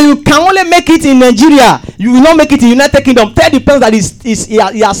telling you that you can only make it in Nigeria, you will not make it in the United Kingdom, tell the person that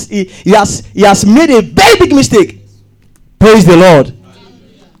he has made a very big mistake. Praise the Lord.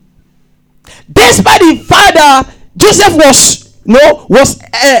 Despite the fact that Joseph was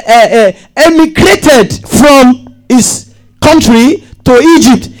emigrated from his country to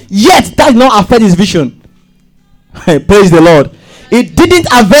Egypt, yet that did not affect his vision. Praise the Lord. It didn't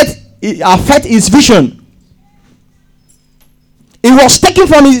affect his vision. He was taken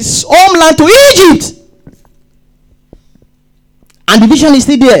from his homeland to Egypt. And the vision is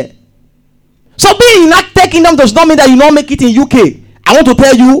still there. So being in United Kingdom does not mean that you not make it in UK. I want to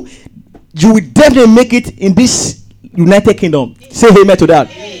tell you, you will definitely make it in this United Kingdom. Say amen to that.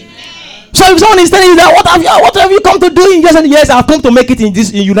 Amen. So if someone is telling you that, what have you come to do in yes, I've come to make it in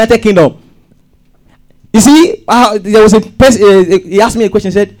United Kingdom. You see, there was a person, he asked me a question,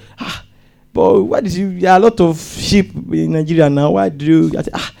 he said, but why did you? There are a lot of sheep in Nigeria now. Why do you? I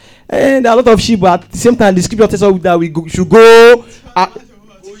said, there are a lot of sheep, but at the same time, the scripture tells us that should go.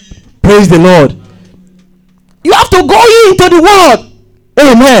 Praise the Lord. You have to go into the world.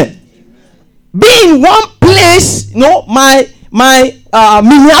 Amen. Be in one place. My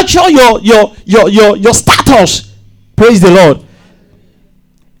miniature, your status. Praise the Lord.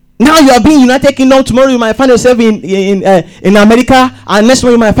 Now you are being United Kingdom. Tomorrow you might find yourself in America, and next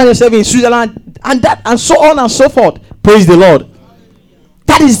one you might find yourself in Switzerland, and so on and so forth. Praise the Lord.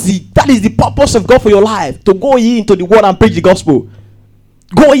 That is the purpose of God for your life, to go ye into the world and preach the gospel.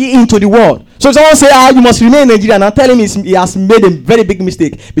 Go ye into the world. So if someone say, you must remain in Nigeria, and I tell him he has made a very big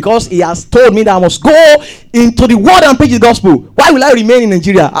mistake, because he has told me that I must go into the world and preach the gospel. Why will I remain in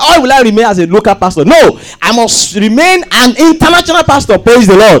Nigeria? Why will I remain as a local pastor? No, I must remain an international pastor. Praise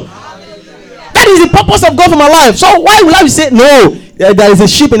the Lord. Hallelujah. That is the purpose of God for my life. So why will I say, no, there is a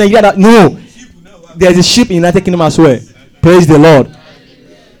sheep in Nigeria? No, there is a sheep in the United Kingdom as well. Praise the Lord.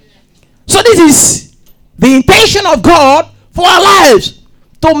 So this is the intention of God for our lives.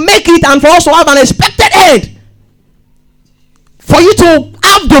 To make it, and for us to have an expected end. For you to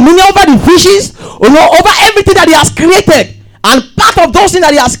have dominion over the fishes, over everything that he has created. And part of those things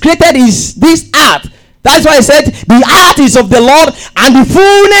that he has created is this earth. That's why he said, the earth is of the Lord and the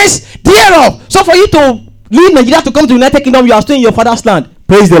fullness thereof. So for you to leave Nigeria to come to the United Kingdom, you are still in your father's land.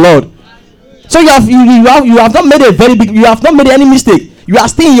 Praise the Lord. So you have not made you have not made any mistake. You are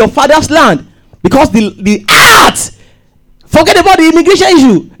still in your father's land. Because the earth, forget about the immigration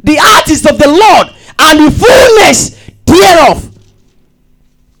issue. The earth is of the Lord and the fullness thereof.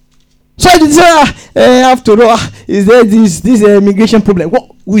 So after all, is there this immigration problem?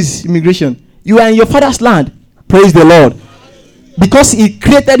 Who is immigration? You are in your father's land. Praise the Lord. Because he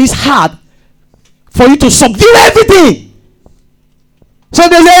created his heart for you to subdue everything. So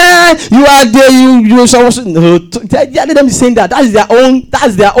they say you are there. You supposed no. Let them be saying that. That's their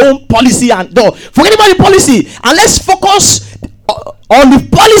own policy and no. Forget about the policy and let's focus on the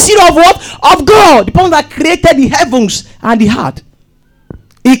policy of what? Of God, the person that created the heavens and the earth.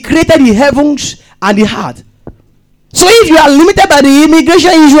 He created the heavens and the earth. So if you are limited by the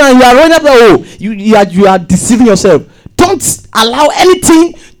immigration issue and you are running up, you are deceiving yourself. Don't allow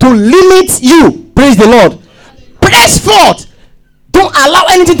anything to limit you. Praise the Lord. Press forth. Don't allow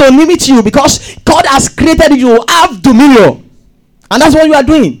anything to limit you because God has created you to have dominion. And that's what you are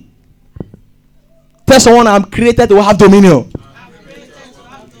doing. Tell someone, I'm created to have dominion.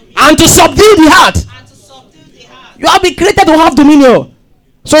 And to subdue the heart. You have been created to have dominion.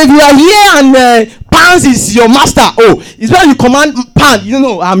 So if you are here and Pans is your master, it's when you command Pan,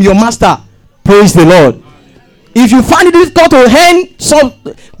 I'm your master. Praise the Lord. If you find it difficult to earn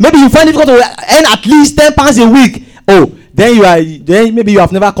maybe you find it difficult to earn at least 10 pounds a week. Then maybe you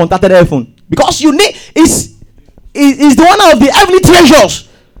have never contacted heaven because you need is the one of the heavenly treasures,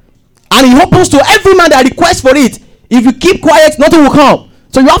 and it opens to every man that requests for it. If you keep quiet, nothing will come.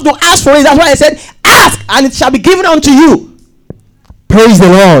 So you have to ask for it. That's why I said, ask, and it shall be given unto you. Praise the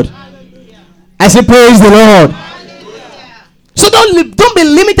Lord. Hallelujah. I say, praise the Lord. Hallelujah. So don't be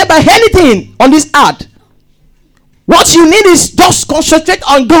limited by anything on this earth. What you need is just concentrate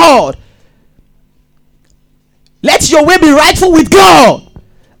on God. Let your way be rightful with God.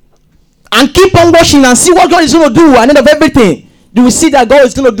 And keep on watching and see what God is going to do at the end of everything. You will see that God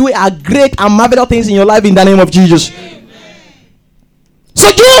is going to do a great and marvelous things in your life in the name of Jesus. Amen. So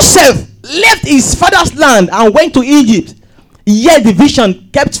Joseph left his father's land and went to Egypt. Yet the vision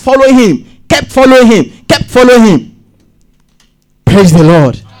kept following him. Praise the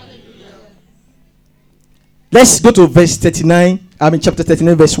Lord. Hallelujah. Let's go to verse 39. Chapter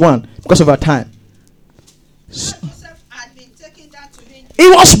 39, verse 1. Because of our time. Joseph had been taken down to him. He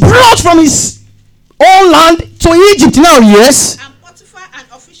was brought from his own land to Egypt now, yes. And Potiphar, an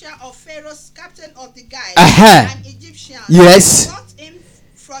official of Pharaoh's captain of the guard, an Egyptian, yes, brought him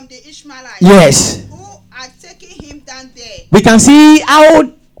from the Ishmaelites, yes, who had taken him down there. We can see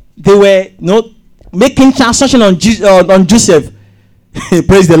how they were making transaction on Joseph.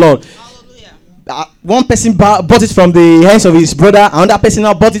 Praise the Lord. Hallelujah. One person bought it from the hands of his brother, another person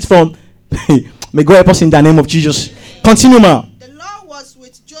now bought it from may God help us in the name of Jesus. Continue, ma. The Lord was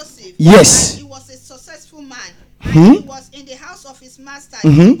with Joseph. Yes. And he was a successful man. And he was in the house of his master,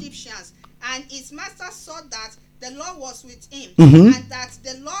 the Egyptians. And his master saw that the Lord was with him. And that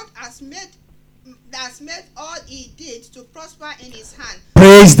the Lord has made all he did to prosper in his hand.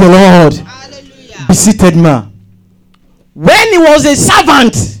 Praise the Lord. Hallelujah. Be seated, ma. When he was a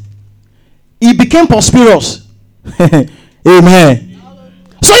servant, he became prosperous. Amen.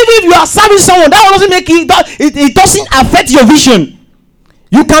 So even if you are serving someone, that doesn't make it doesn't affect your vision.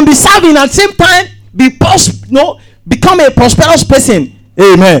 You can be serving at the same time become a prosperous person.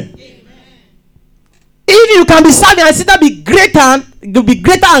 Amen. If you can be serving and still be greater and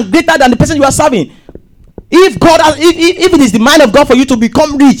greater than the person you are serving. If it is the mind of God for you to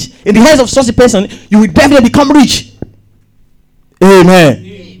become rich in the hands of such a person, you will definitely become rich. Amen.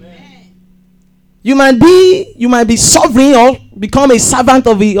 You might be sovereign or become a servant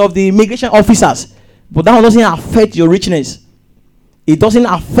of the immigration officers, but that doesn't affect your richness. It doesn't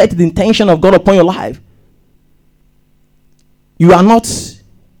affect the intention of God upon your life. You are not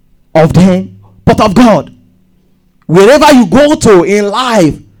of them, but of God. Wherever you go to in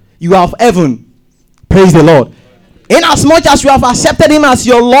life, you have heaven. Praise the Lord. In as much as you have accepted him as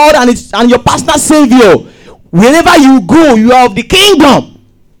your Lord and your personal Savior, wherever you go, you are of the kingdom.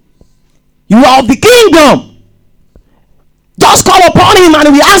 You are of the kingdom. Just call upon him and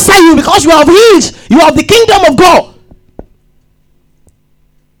he will answer you because you are of his. You are of the kingdom of God.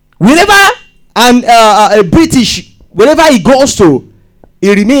 Wherever a British, wherever he goes to,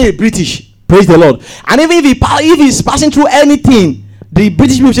 he remains British. Praise the Lord. And even if he's passing through anything, the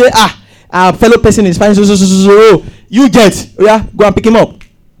British people say, our fellow person is fine. So you get, yeah, go and pick him up.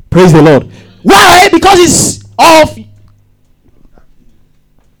 Praise the Lord. Why? Because it's of.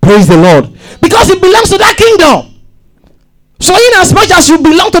 Praise the Lord. Because it belongs to that kingdom. So in as much as you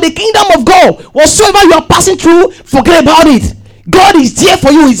belong to the kingdom of God, whatsoever you are passing through, forget about it. God is there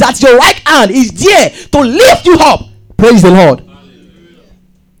for you. He's at your right hand. He's there to lift you up. Praise the Lord. Hallelujah.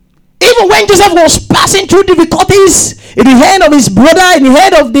 Even when Joseph was passing through difficulties in the hand of his brother, in the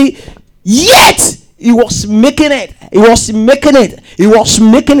hand of yet he was making it. He was making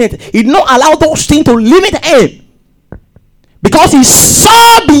it. He did not allow those things to limit him. Because he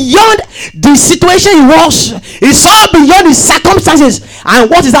saw beyond the situation he was. He saw beyond his circumstances. And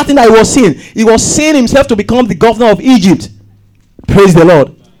what is that thing that he was seeing? He was seeing himself to become the governor of Egypt. Praise the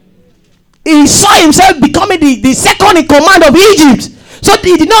Lord. He saw himself becoming the second in command of Egypt. So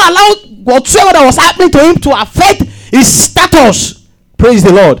he did not allow whatsoever that was happening to him to affect his status. Praise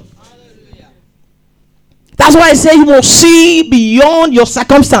the Lord. That's why I say you must see beyond your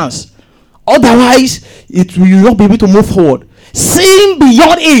circumstance. Otherwise, it will not be able to move forward. Seeing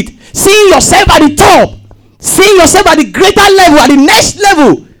beyond it. Seeing yourself at the top. Seeing yourself at the greater level, at the next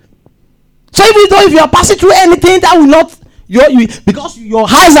level. So even though if you are passing through anything, that will not, because your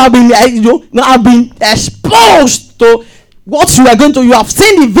eyes have been exposed to what you are going to, you have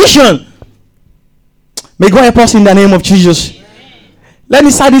seen the vision. May God help us in the name of Jesus. Let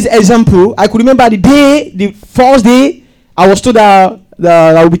me start this example. I could remember the first day I was told that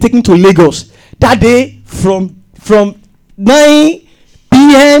I will be taken to Lagos. That day from 9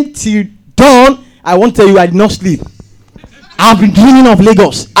 p.m. till dawn, I want to tell you I did not sleep. I've been dreaming of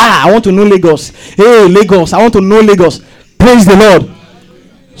Lagos. I want to know Lagos. Hey, Lagos, I want to know Lagos. Praise the Lord.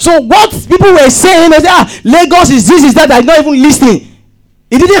 So what people were saying, they say, Lagos is this, is that. I'm not even listening.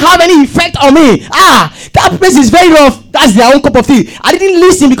 It didn't have any effect on me. That place is very rough. That's their own cup of tea. I didn't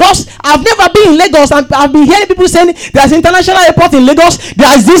listen because I've never been in Lagos, and I've been hearing people saying there's international airport in Lagos.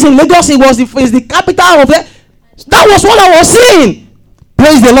 There's this in Lagos. It's the capital of it. That was what I was saying.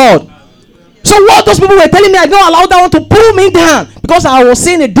 Praise the Lord. So what those people were telling me, I don't allow that one to pull me down because I was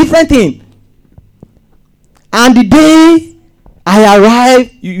saying a different thing. And the day I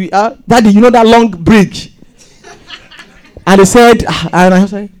arrived, Daddy, you know that long bridge. And they said, and I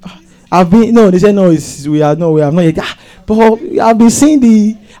was like, they said, no, we have not yet. But I've been seeing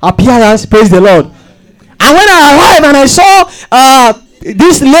the appearance, praise the Lord. And when I arrived and I saw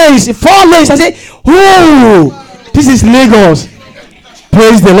this lace, 4 lanes, I said, oh, this is Lagos.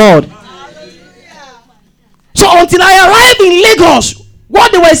 Praise the Lord. So until I arrived in Lagos,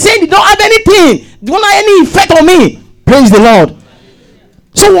 what they were saying did not have anything, did not have any effect on me. Praise the Lord.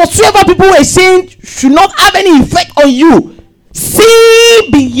 So whatsoever people were saying should not have any effect on you. See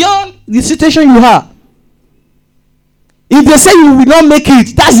beyond the situation you are. If they say you will not make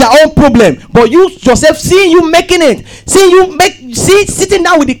it, that's their own problem. But you yourself, seeing you making it, sitting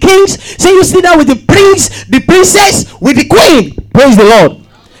down with the kings, seeing you sitting down with the prince, the princess, with the queen. Praise the Lord.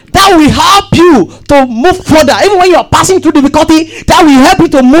 That will help you to move further. Even when you are passing through difficulty, that will help you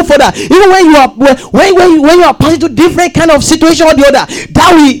to move further. Even when you are when you are passing through different kind of situation or the other,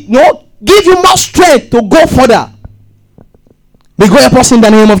 that will give you more strength to go further. May God help us in the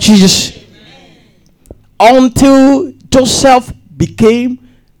name of Jesus. Amen. Until Joseph became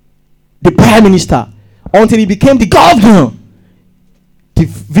the prime minister, until he became the governor, the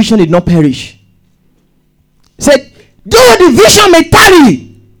vision did not perish. He said, though the vision may tarry.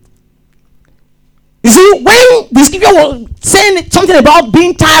 You see, when the scripture was saying something about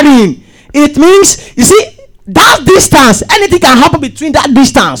being tarrying, it means, you see, that distance, anything can happen between that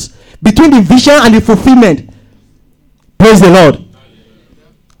distance, between the vision and the fulfillment. Praise the Lord.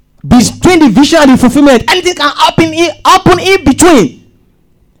 Between the vision and the fulfillment, anything can happen in between.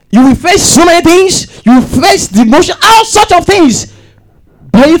 You will face so many things. You will face demotion, all sorts of things.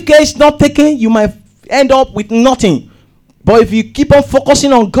 But if care is not taken, you might end up with nothing. But if you keep on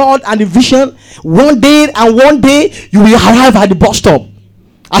focusing on God and the vision, one day you will arrive at the bus stop.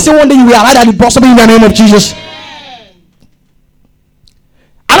 I say one day you will arrive at the bus stop in the name of Jesus.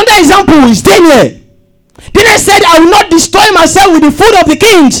 Another example is Daniel. Daniel said, I will not destroy myself with the food of the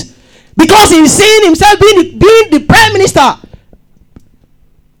kings, because he's seeing himself being the prime minister.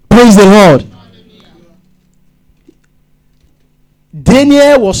 Praise the Lord.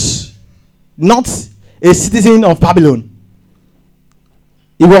 Daniel was not a citizen of Babylon.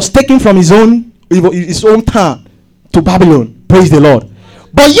 He was taken from his own town to Babylon. Praise the Lord.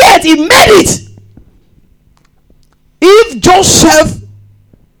 But yet he made it. If Joseph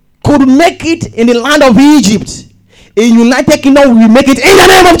could make it in the land of Egypt, in United Kingdom will make it in the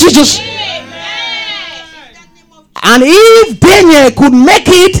name of Jesus. Amen. And if Daniel could make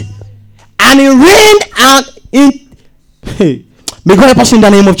it and he reigned may God help us in the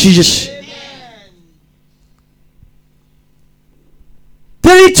name of Jesus.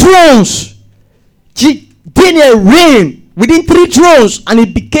 3 thrones. Daniel reigned within 3 thrones, and he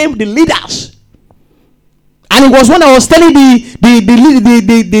became the leaders. And it was when I was telling the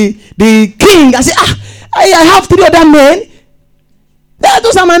king, I said, I have 3 other men.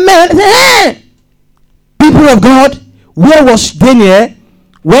 Those are my men. I said, hey, people of God, where was Daniel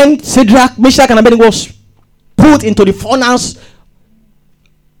when Shadrach, Meshach, and Abednego was put into the furnace?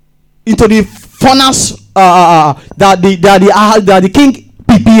 That the king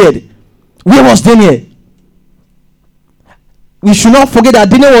prepared. Where was Daniel? We should not forget that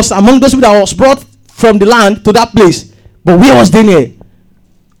Daniel was among those people that was brought from the land to that place. But where was Daniel?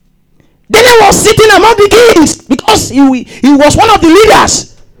 Daniel was sitting among the kings because he was one of the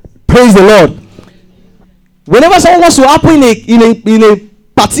leaders. Praise the Lord. Whenever something wants to happen in a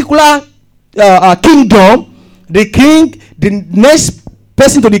particular kingdom, the king, the next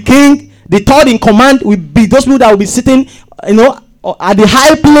person to the king, the third in command will be those people that will be sitting, at the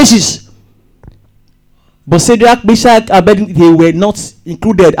high places. But Shadrach, Meshach, Abednego, they were not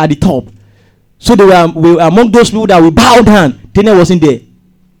included at the top. So they were among those people that will bow down. Daniel wasn't there.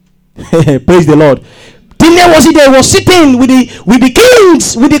 Praise the Lord. Daniel wasn't there. He was sitting with the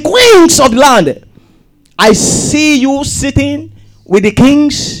kings, with the queens of the land. I see you sitting with the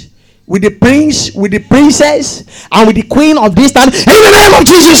kings, with the prince, with the princess, and with the queen of this land. In the name of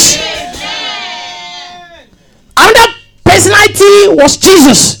Jesus. Another personality was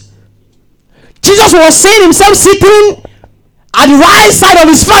Jesus. Jesus was seeing himself sitting at the right side of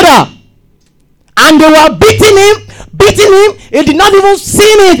his father. And they were beating him. He did not even see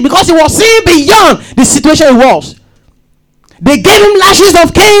it because he was seeing beyond the situation he was. They gave him lashes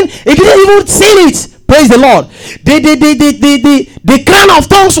of Cain. He didn't even see it. Praise the Lord. The crown of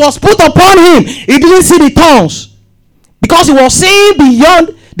thorns was put upon him. He didn't see the thorns because he was seeing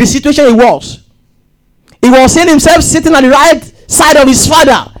beyond the situation he was. He was seeing himself sitting at the right side of his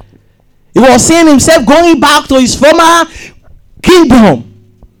father. He was seeing himself going back to his former kingdom.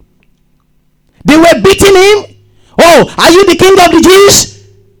 They were beating him. Oh, are you the king of the Jews?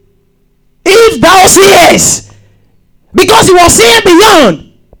 If thou sayest. Because he was seeing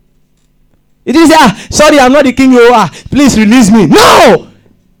beyond. He didn't say, sorry, I'm not the king. Please release me. No.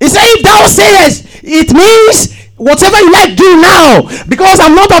 He said, if thou sayest, it means whatever you like do now. Because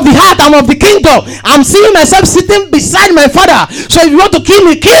I'm not of the heart, I'm of the kingdom. I'm seeing myself sitting beside my father. So if you want to kill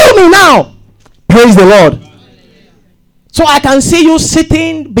me now. Praise the Lord. So I can see you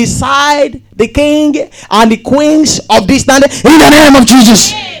sitting beside the king and the queens of this land in the name of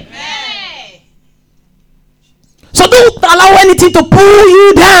Jesus. Amen. So don't allow anything to pull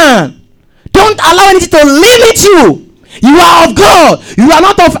you down. Don't allow anything to limit you. You are of God. You are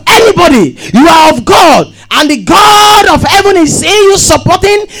not of anybody. You are of God. And the God of heaven is seeing you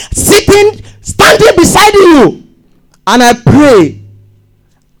supporting, sitting, standing beside you. And I pray,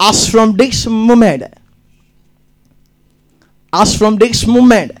 as from this moment,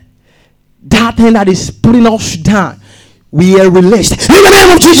 that thing that is putting us down, we are released in the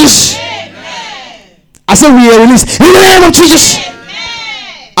name of Jesus. Amen. I say we are released in the name of Jesus.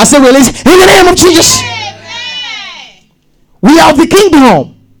 Amen. I say released in the name of Jesus. Amen. We are of the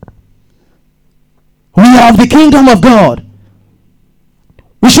kingdom. We are of the kingdom of God.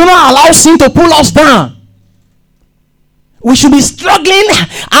 We should not allow sin to pull us down. We should be struggling.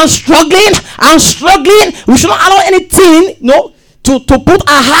 We should not allow anything, to put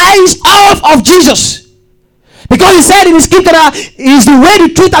our eyes off of Jesus. Because he said in the scripture that he is the way, the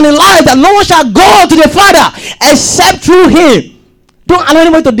truth, and the life, that no one shall go to the Father except through him. Don't allow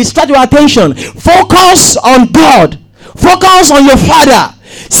anyone to distract your attention. Focus on God. Focus on your Father.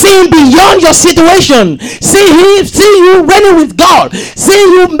 Seeing beyond your situation. See you reigning with God.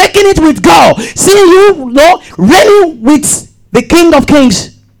 Seeing you making it with God. Seeing you, reigning with the King of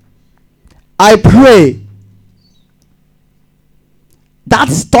Kings. I pray that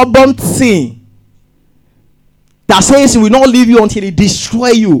stubborn thing that says he will not leave you until he destroy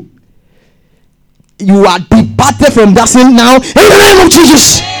you. You are departed from that sin now in the name of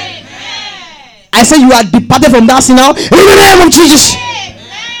Jesus. Amen. I say you are departed from that sin now in the name of Jesus.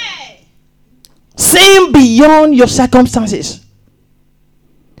 Seeing beyond your circumstances.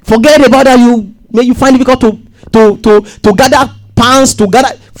 Forget about that. You find it difficult to gather pounds, to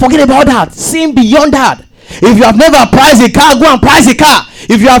gather. Forget about that. Seeing beyond that. If you have never priced a car, go and price a car.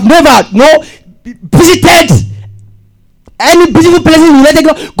 If you have never visited any beautiful places in United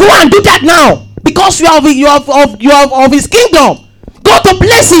Kingdom, go and do that now. Because you are of his kingdom. Go to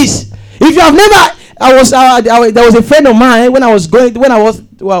places. If you have never, there was a friend of mine when I was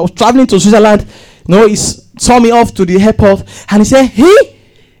traveling to Switzerland. He saw me off to the airport and he said,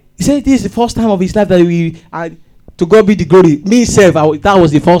 this is the first time of his life that to God be the glory. Me self, that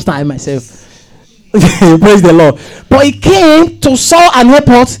was the first time myself. Praise the Lord. But he came to saw an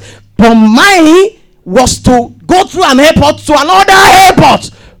airport, but mine was to go through an airport to another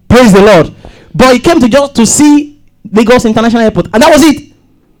airport. Praise the Lord. But he came to see Lagos International Airport, and that was it.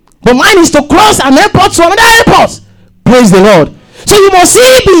 But mine is to cross an airport to another airport. Praise the Lord. So you must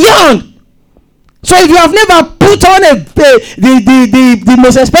see beyond. So if you have never put on the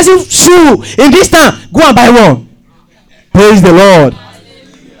most expensive shoe in this town, go and buy one. Praise the Lord.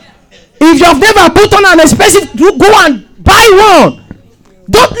 If you have never put on an expensive, go and buy one.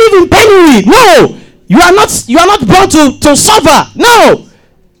 Don't live in penury. No. You are not born to suffer. No.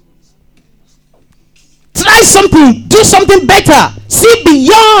 Try something. Do something better. See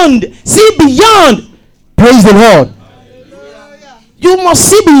beyond. See beyond. Praise the Lord. You must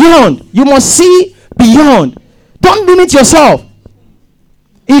see beyond. You must see beyond. Don't limit yourself.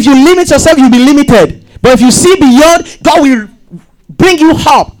 If you limit yourself, you'll be limited. But if you see beyond, God will bring you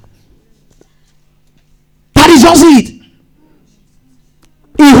up. That is just it.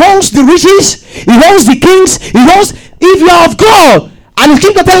 He owns the riches. He owns the kings. He owns. If you are of God, and He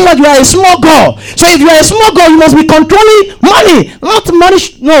keeps telling you that you are a small God. So if you are a small God, you must be controlling money, not money.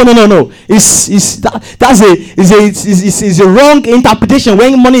 No. It's a wrong interpretation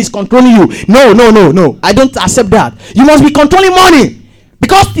when money is controlling you. No. I don't accept that. You must be controlling money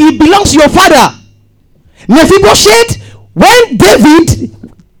because it belongs to your father. Mephibosheth, when David,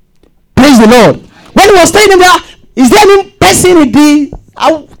 praise the Lord, when he was staying there, is there any person in the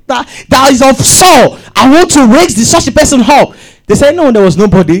that is of Saul? I want to raise such a person up. They said no, there was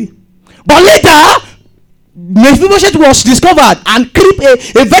nobody. But later, Mephibosheth was discovered and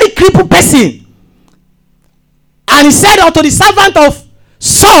a very crippled person. And he said unto the servant of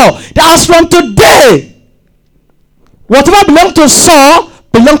Saul, that as from today, whatever belonged to Saul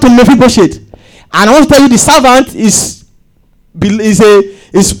belonged to Mephibosheth. And I want to tell you, the servant is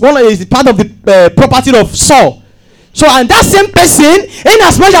part of the property of Saul. So, and that same person, in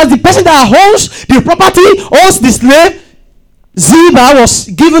as much as the person that owns the property owns the slave, Ziba was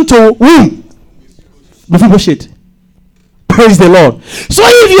given to whom? Mephibosheth. Praise the Lord. So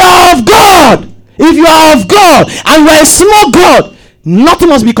if you are of God, and you are a small God, nothing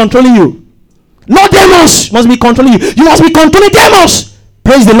must be controlling you. No demons must be controlling you. You must be controlling demons.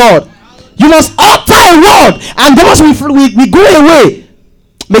 Praise the Lord. You must utter a word, and demons will go away.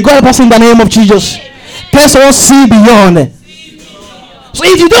 May God help us in the name of Jesus. Please all see beyond. So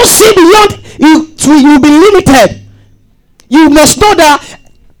if you don't see beyond, you will be limited. You must know that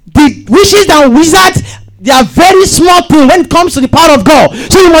the witches and wizards, they are very small things when it comes to the power of God.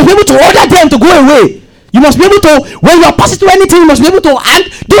 So you must be able to order them to go away. You must be able to, when you are passing through anything, you must be able to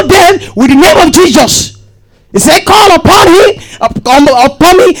do them with the name of Jesus. He said, call upon me, and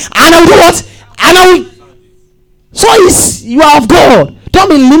I will do what? And I will. So you are of God. Don't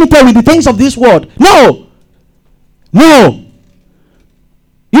be limited with the things of this world. No.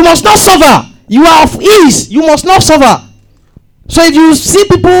 You must not suffer. You are of ease. You must not suffer. So if you see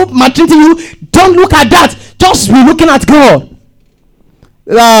people maltreating you, don't look at that. Just be looking at God.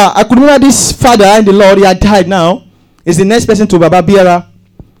 I could remember this father in the Lord. He had died now. He's the next person to Baba Biara.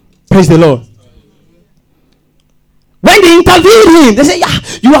 Praise the Lord. When they interviewed him, they said, yeah,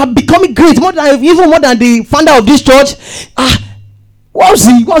 you are becoming great. Even more than the founder of this church. What's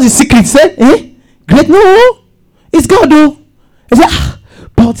the secret? He said, great? No. It's God though. He said,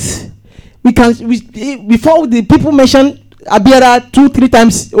 but before the people mentioned Abiara 2-3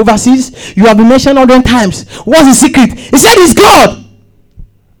 times overseas, you have been mentioned 100 times. What's the secret? He said it's God.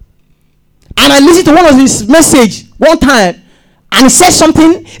 And I listened to one of his message one time, and he said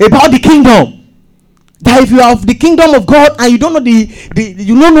something about the kingdom. That if you have the kingdom of God and you don't know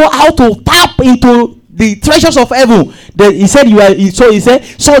you don't know how to tap into the treasures of heaven, he said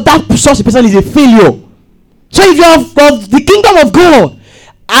so that such a person is a failure. So if you have the kingdom of God,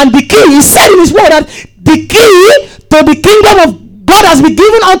 and the key, he said in his word that the key to the kingdom of God has been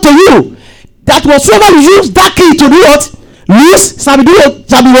given unto you, that whatsoever you use that key to do what? Lose, shall be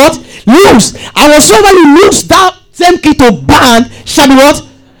what? Lose. And whatsoever you lose that same key to ban, shall be what?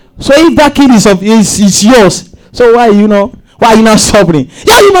 So if that key is yours, so why are you not suffering?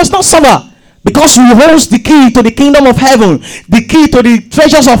 Yeah, you must not suffer. Because you hold the key to the kingdom of heaven, the key to the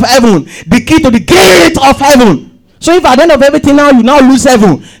treasures of heaven, the key to the gate of heaven. So if at the end of everything now you now lose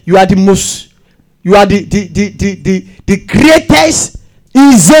heaven, you are the greatest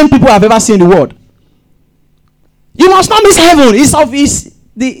insane people I've ever seen in the world. You must not miss heaven.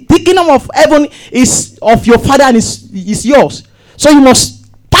 The kingdom of heaven is of your father and is yours. So you must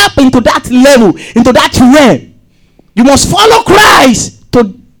tap into that level, into that realm. You must follow Christ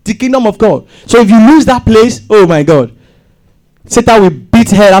to the kingdom of God. So if you lose that place, oh my God, Satan will beat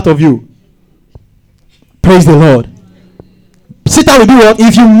hell out of you. Praise the Lord. Satan will do what?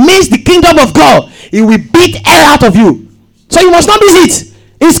 If you miss the kingdom of God, he will beat hell out of you. So you must not miss it.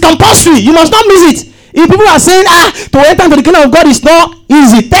 It's compulsory. You must not miss it. If people are saying, to enter into the kingdom of God is not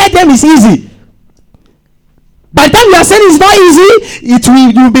easy, tell them it's easy. By the time you are saying it's not easy, you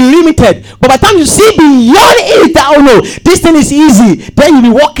will be limited. But by the time you see beyond it, oh no, this thing is easy, then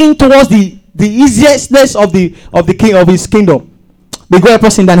you'll be walking towards the easiestness of the king of his kingdom. May God help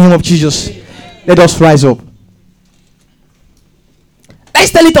us in the name of Jesus. Let us rise up.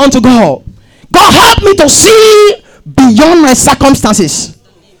 Let's tell it unto God. God, help me to see beyond my circumstances.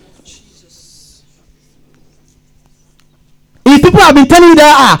 If people have been telling you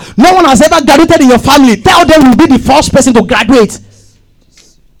that no one has ever graduated in your family, tell them you'll be the first person to graduate.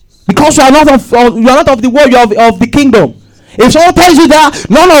 Because you are not of the world, you are of the kingdom. If someone tells you that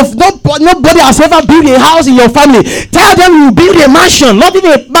nobody has ever built a house in your family, tell them you build a mansion, not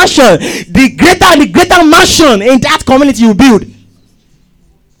even a mansion, the greater mansion in that community you build.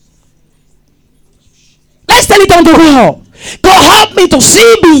 Let's tell it unto God. God, help me to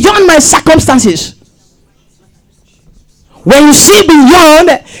see beyond my circumstances. When you see beyond,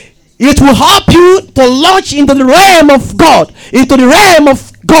 it will help you to launch into the realm of God. Into the realm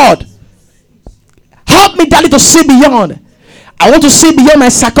of God. Help me, Daddy, to see beyond. I want to see beyond my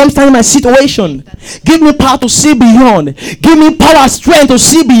circumstance, my situation. Give me power to see beyond. Give me power, strength to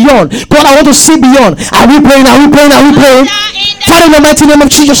see beyond. God, I want to see beyond. Are we praying? Are we praying? Are we praying? Father, in the mighty name of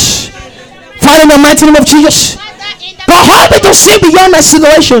Jesus. Father, in the mighty name of Jesus. God, help me to see beyond my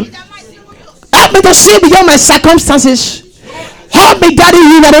situation. Help me to see beyond my circumstances. Help me, Daddy,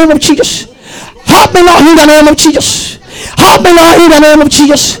 in the name of Jesus. Help me, Lord, in the name of Jesus. Help me, Lord, in the name of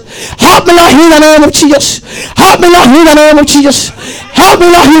Jesus. Help me, Lord, in the name of Jesus. Help me, Lord, in the name of Jesus. Help me,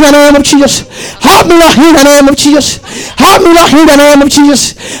 Lord, in the name of Jesus. Help me, Lord, in the name of Jesus. Help me, Lord, in the name of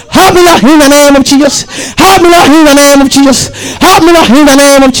Jesus. Help me, Lord, in the name of Jesus. Help me, Lord, in the name of Jesus. Help me, Lord, in the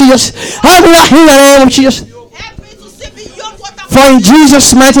name of Jesus. Help me, Lord, in the name of Jesus. For in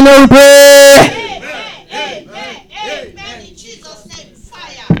Jesus' mighty name we pray.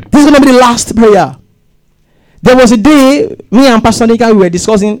 This is going to be the last prayer. There was a day, me and Pastor Nika, we were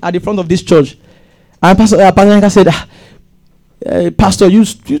discussing at the front of this church. And Pastor Nika said, Pastor, you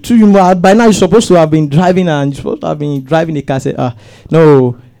by now you're supposed to have been driving and you're supposed to have been driving a car. I said,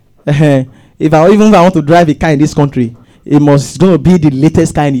 no, if I want to drive a car in this country, it's going to be the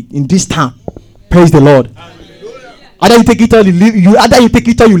latest car in this town. Praise the Lord. Either you take it or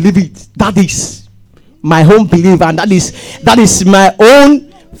you leave it. That is my own belief, and that is my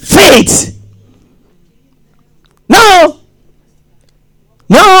own faith. No,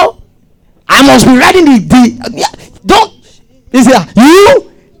 I must be riding don't. He said,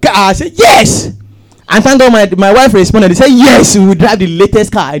 you? I said, yes. And thank God my wife responded. He said, yes, we will drive the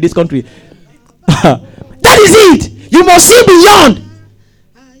latest car in this country. That is it. You must see beyond.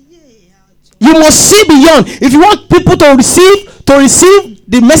 You must see beyond. If you want people to receive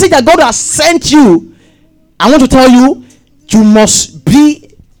the message that God has sent you, I want to tell you, you must be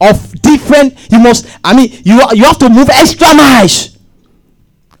of different. You have to move extra miles.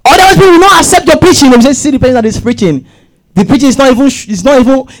 Otherwise, people will not accept your preaching. They will say, see the person that is preaching. The preaching is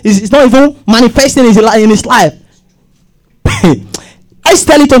not even manifesting in his life. Let's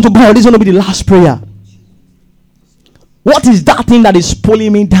tell it unto God. This is going to be the last prayer. What is that thing that is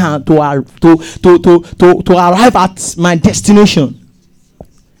pulling me down to arrive at my destination?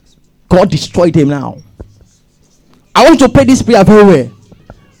 God destroyed him now. I want to pray this prayer very well.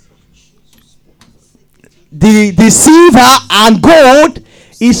 The silver and gold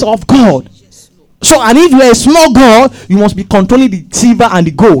is of God. So, and if you are a small God, you must be controlling the silver and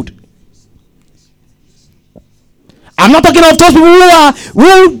the gold. I'm not talking of those people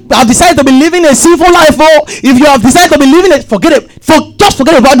who have decided to be living a sinful life. Or if you have decided to be living it, just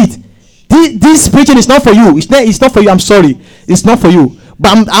forget about it. This preaching is not for you. It's not for you. I'm sorry. It's not for you.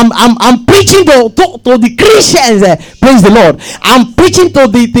 But I'm preaching to the Christians. Praise the Lord. I'm preaching to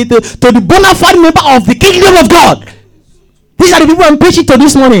the bona fide member of the kingdom of God. These are the people I'm preaching to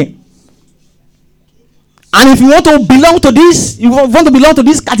this morning. And if you want to belong to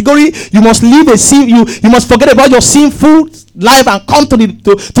this category, you must live you must forget about your sinful life and come to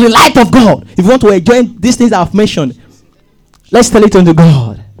the light of God. If you want to enjoy these things I've mentioned, let's tell it unto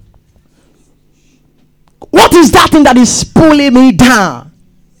God. What is that thing that is pulling me down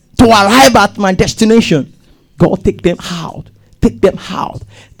to arrive at my destination? God, take them out. Take them out.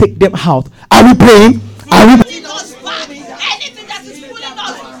 Take them out. Are we praying? Are we praying? Anything that is pulling us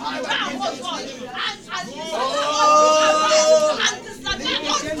down,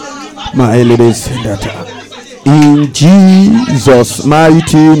 My ladies, in Jesus'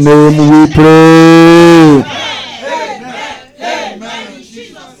 mighty name we pray.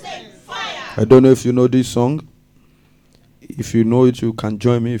 I don't know if you know this song. If you know it, you can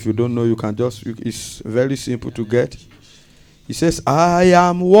join me. If you don't know, you can it's very simple to get. It says, I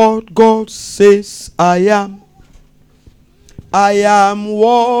am what God says I am. I am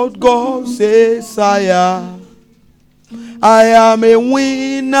what God says I am. I am a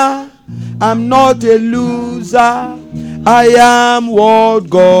winner. I'm not a loser. I am what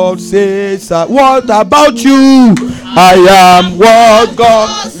God says. What about you? I am what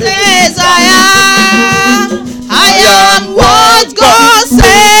God says I am. what God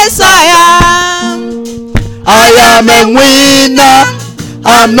says I am. I am a winner.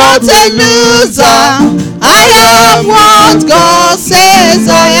 I'm not a loser. I am what God says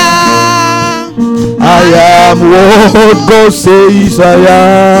I am. I am what God says I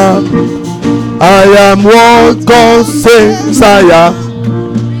am. I am what God says I am.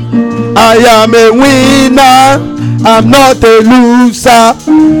 I am a winner. I'm not a loser.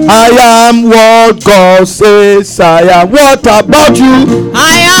 I am what God says I am. What about you?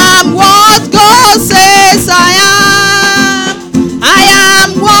 I am what God says I am. I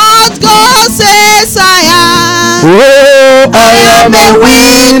am what God says I am. Oh, I am a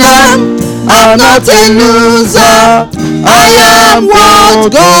winner. I'm not a loser. I am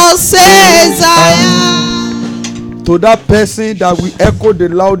what God says I am. To that person that will echo the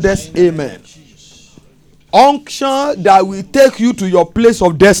loudest amen. Unction that will take you to your place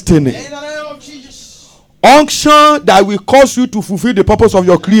of destiny. Unction that will cause you to fulfill the purpose of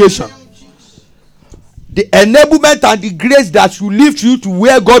your creation. The enablement and the grace that will lift you to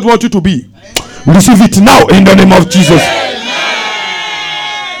where God wants you to be. Receive it now in the name of Jesus.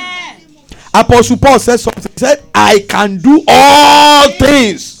 Apostle Paul said something. He said, I can do all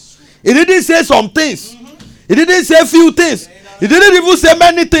things. He didn't say some things. He didn't say few things. He didn't even say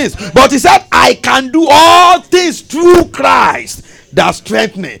many things. But he said, I can do all things through Christ that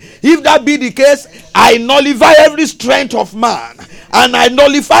strengthens me. If that be the case, I nullify every strength of man. And I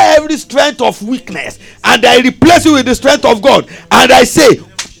nullify every strength of weakness. And I replace it with the strength of God. And I say,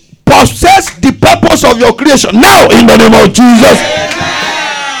 possess the purpose of your creation now in the name of Jesus.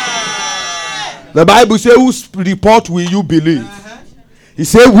 The Bible says, whose report will you believe? He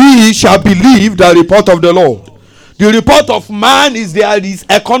said, we shall believe the report of the Lord. The report of man is there is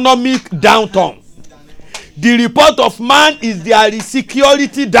economic downturn. The report of man is there is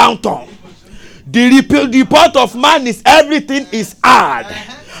security downturn. The report of man is everything is hard.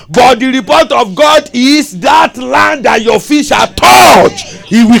 But the report of God is that land that your feet shall touch,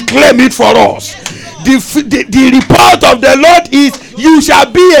 he will claim it for us. The report of the Lord is you shall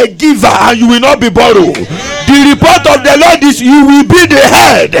be a giver and you will not be borrowed. The report of the Lord is you will be the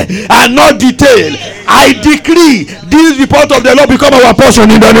head and not the tail. I decree this report of the Lord become our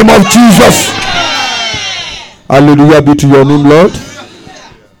portion in the name of Jesus. Hallelujah be to your name, Lord.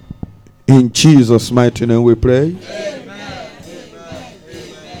 In Jesus' mighty name we pray. Amen.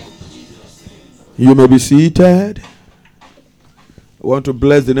 You may be seated. I want to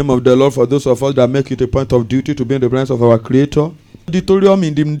bless the name of the Lord for those of us that make it a point of duty to be in the presence of our Creator. Auditorium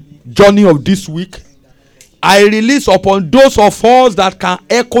in the journey of this week, I release upon those of us that can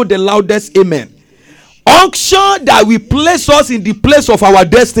echo the loudest amen. Unction that will place us in the place of our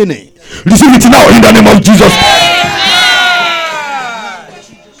destiny. Receive it now in the name of Jesus.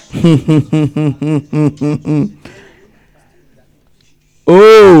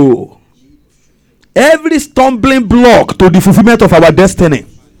 Oh, every stumbling block to the fulfillment of our destiny.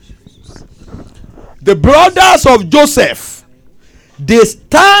 The brothers of Joseph, they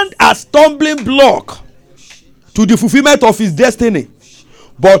stand as stumbling block to the fulfillment of his destiny.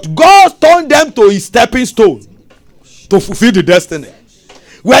 But God turned them to his stepping stone to fulfill the destiny.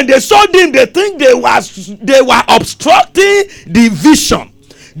 When they saw them, they think they were obstructing the vision.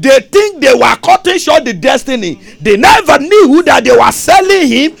 They think they were cutting short the destiny. They never knew that they were selling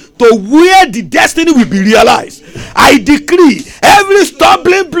him to where the destiny will be realized. I decree every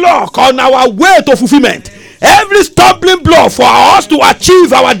stumbling block on our way to fulfillment, every stumbling block for us to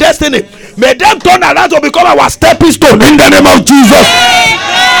achieve our destiny, may them turn around to become our stepping stone in the name of Jesus.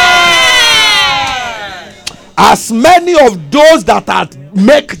 As many of those that had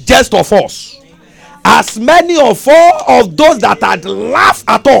make jest of us, as many of those that had laughed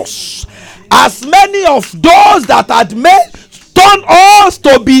at us, as many of those that had made turn us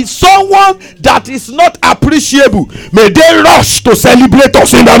to be someone that is not appreciable, may they rush to celebrate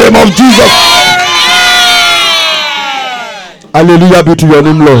us in the name of Jesus. Hallelujah be to your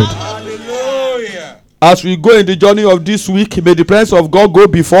name, Lord. Hallelujah. As we go in the journey of this week, may the presence of God go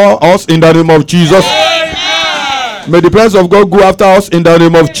before us in the name of Jesus. May the presence of God go after us in the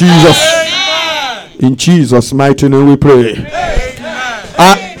name of Jesus. In Jesus' mighty name we pray.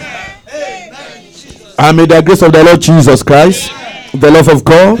 And may the grace of the Lord Jesus Christ, the love of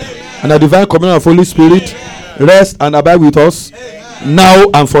God, and the divine communion of Holy Spirit rest and abide with us now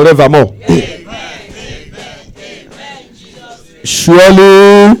and forevermore.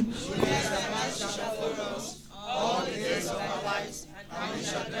 Surely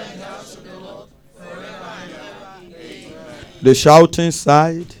the shouting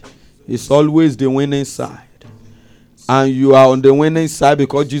side is always the winning side. And you are on the winning side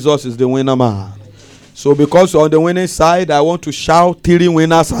because Jesus is the winner man. So because you're on the winning side, I want to shout 3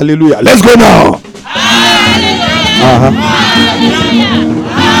 winners. Hallelujah. Let's go now.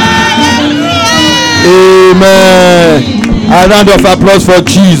 Amen. A round of applause for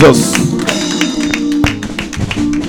Jesus.